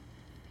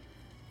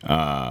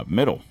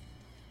middle.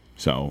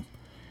 So,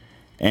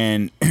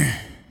 and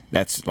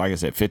that's, like I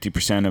said,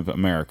 50% of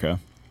America,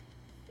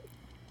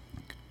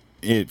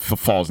 it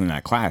falls in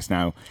that class.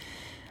 Now,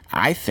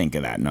 I think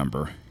of that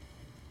number,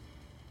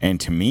 and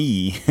to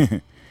me,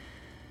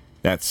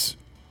 that's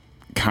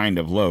kind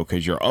of low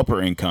because your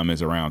upper income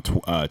is around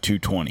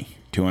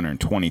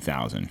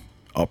 220,000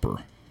 upper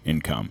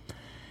income.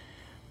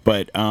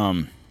 But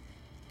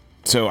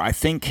so I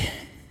think,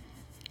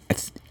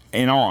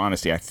 in all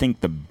honesty, I think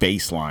the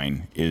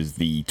baseline is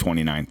the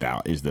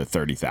 29,000, is the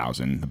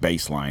 30,000. The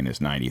baseline is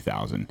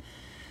 90,000.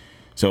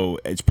 So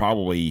it's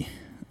probably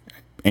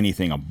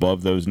anything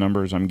above those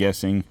numbers, I'm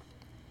guessing,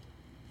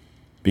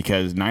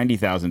 because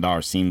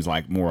 $90,000 seems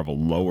like more of a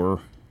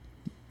lower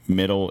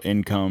middle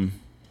income.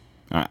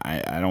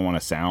 I don't want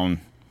to sound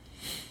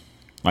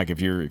like if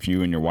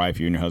you and your wife,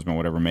 you and your husband,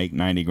 whatever, make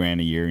 $90,000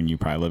 a year and you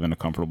probably live in a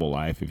comfortable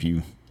life if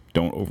you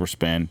don't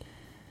overspend.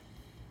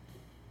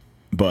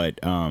 But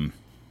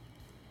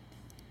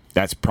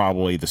that's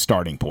probably the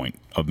starting point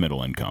of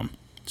middle income.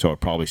 So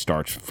it probably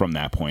starts from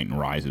that point and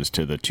rises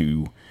to the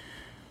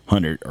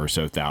 $200,000 or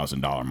so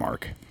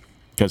mark.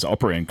 Because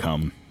upper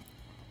income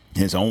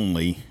is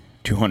only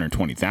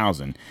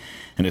 $220,000,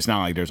 and it's not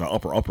like there's an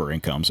upper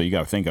income. So you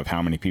got to think of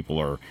how many people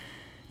are,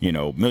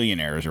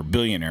 millionaires or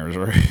billionaires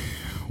or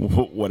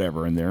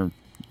whatever, and they're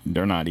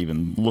not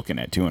even looking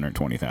at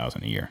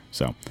 $220,000 a year.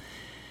 So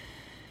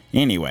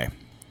anyway,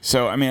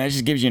 that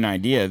just gives you an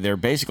idea. They're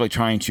basically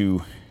trying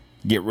to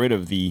get rid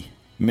of the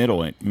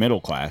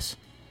middle class,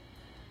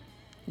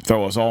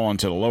 throw us all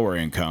into the lower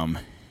income,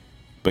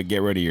 but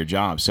get rid of your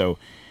job. So,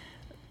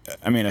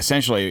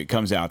 essentially, it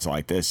comes out to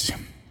like this.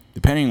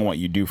 Depending on what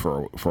you do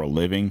for a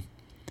living,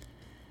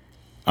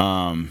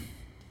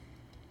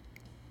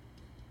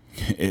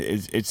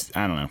 it's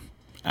I don't know.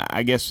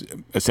 I guess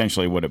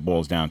essentially what it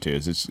boils down to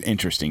is it's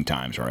interesting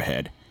times are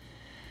ahead.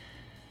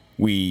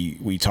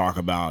 We talk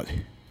about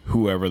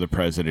whoever the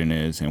president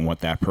is and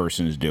what that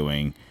person is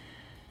doing,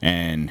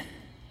 and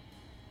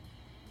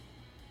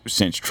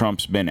since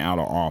Trump's been out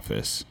of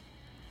office,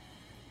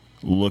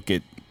 look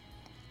at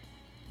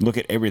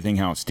everything,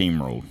 how it's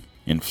steamrolled.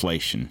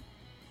 Inflation,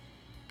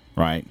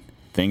 right?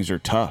 Things are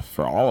tough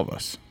for all of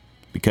us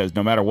because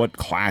no matter what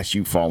class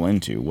you fall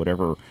into,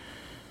 whatever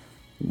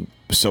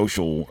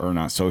social, or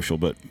not social,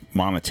 but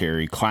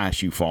monetary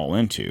class you fall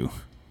into,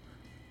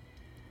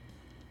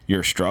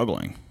 you're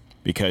struggling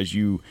because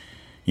 4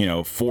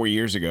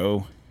 years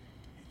ago,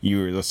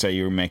 let's say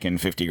you were making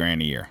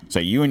 $50,000 a year. So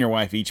you and your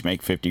wife each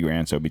make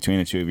 $50,000. So between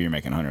the two of you, you're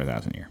making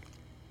 $100,000 a year.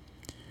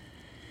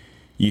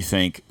 You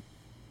think,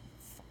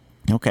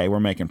 okay,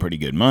 we're making pretty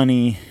good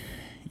money.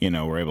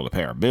 We're able to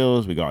pay our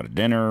bills. We go out to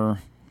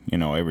dinner,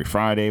 every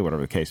Friday,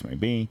 whatever the case may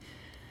be.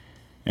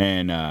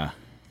 And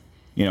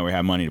we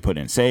have money to put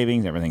in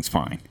savings, everything's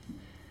fine.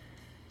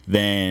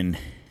 Then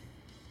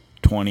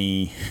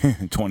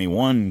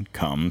 2021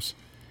 comes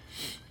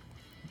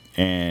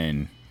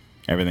and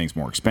everything's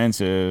more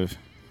expensive.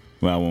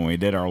 Well, when we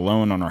did our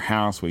loan on our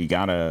house, we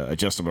got a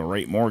adjustable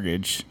rate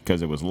mortgage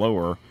because it was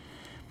lower.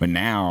 But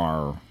now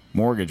our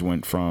mortgage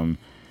went from,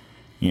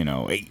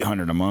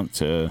 $800 a month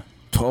to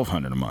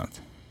 $1,200 a month.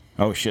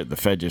 Oh shit, the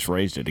Fed just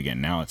raised it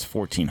again. Now it's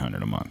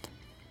 $1,400 a month,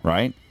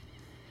 right?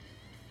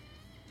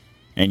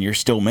 And you're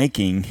still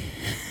making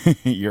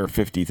your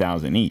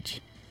 $50,000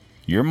 each.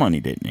 Your money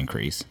didn't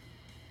increase.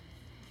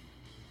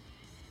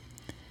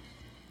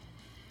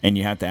 And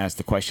you have to ask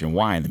the question,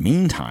 why? In the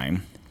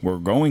meantime, we're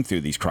going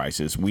through these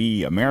crises.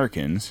 We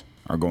Americans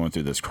are going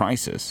through this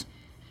crisis,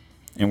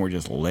 and we're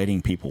just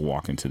letting people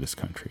walk into this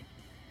country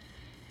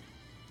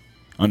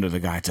under the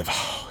guise of,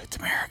 it's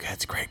America,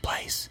 it's a great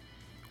place.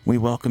 We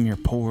welcome your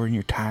poor and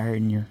your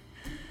tired and your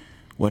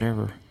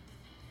whatever.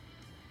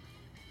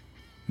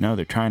 No,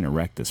 they're trying to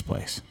wreck this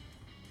place.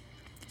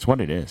 It's what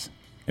it is.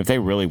 If they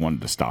really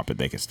wanted to stop it,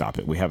 they could stop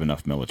it. We have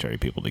enough military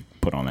people to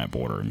put on that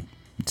border and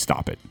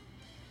stop it.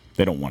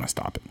 They don't want to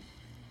stop it.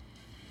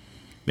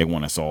 They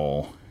want us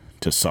all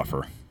to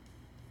suffer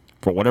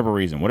for whatever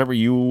reason. Whatever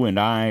you and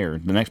I or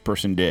the next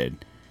person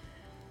did,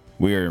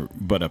 we're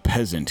but a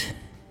peasant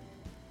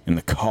in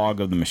the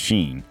cog of the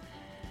machine,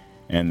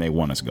 and they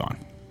want us gone.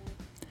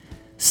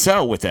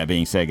 So with that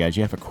being said, guys,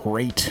 you have a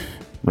great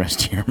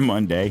rest of your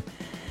Monday,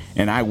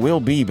 and I will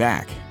be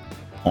back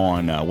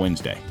on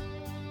Wednesday.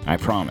 I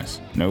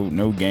promise.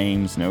 No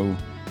games, no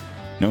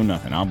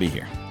nothing. I'll be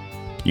here.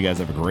 You guys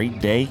have a great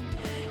day.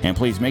 And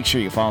please make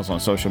sure you follow us on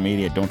social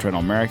media at Don't Tread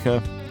on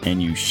America,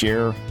 and you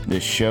share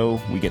this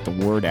show. We get the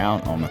word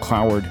out on the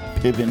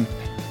Cloward-Piven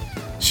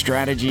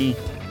Strategy,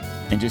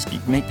 and just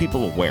make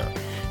people aware.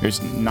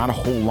 There's not a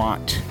whole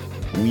lot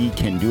we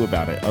can do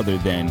about it other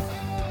than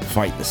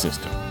fight the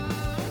system.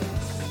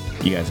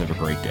 You guys have a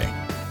great day.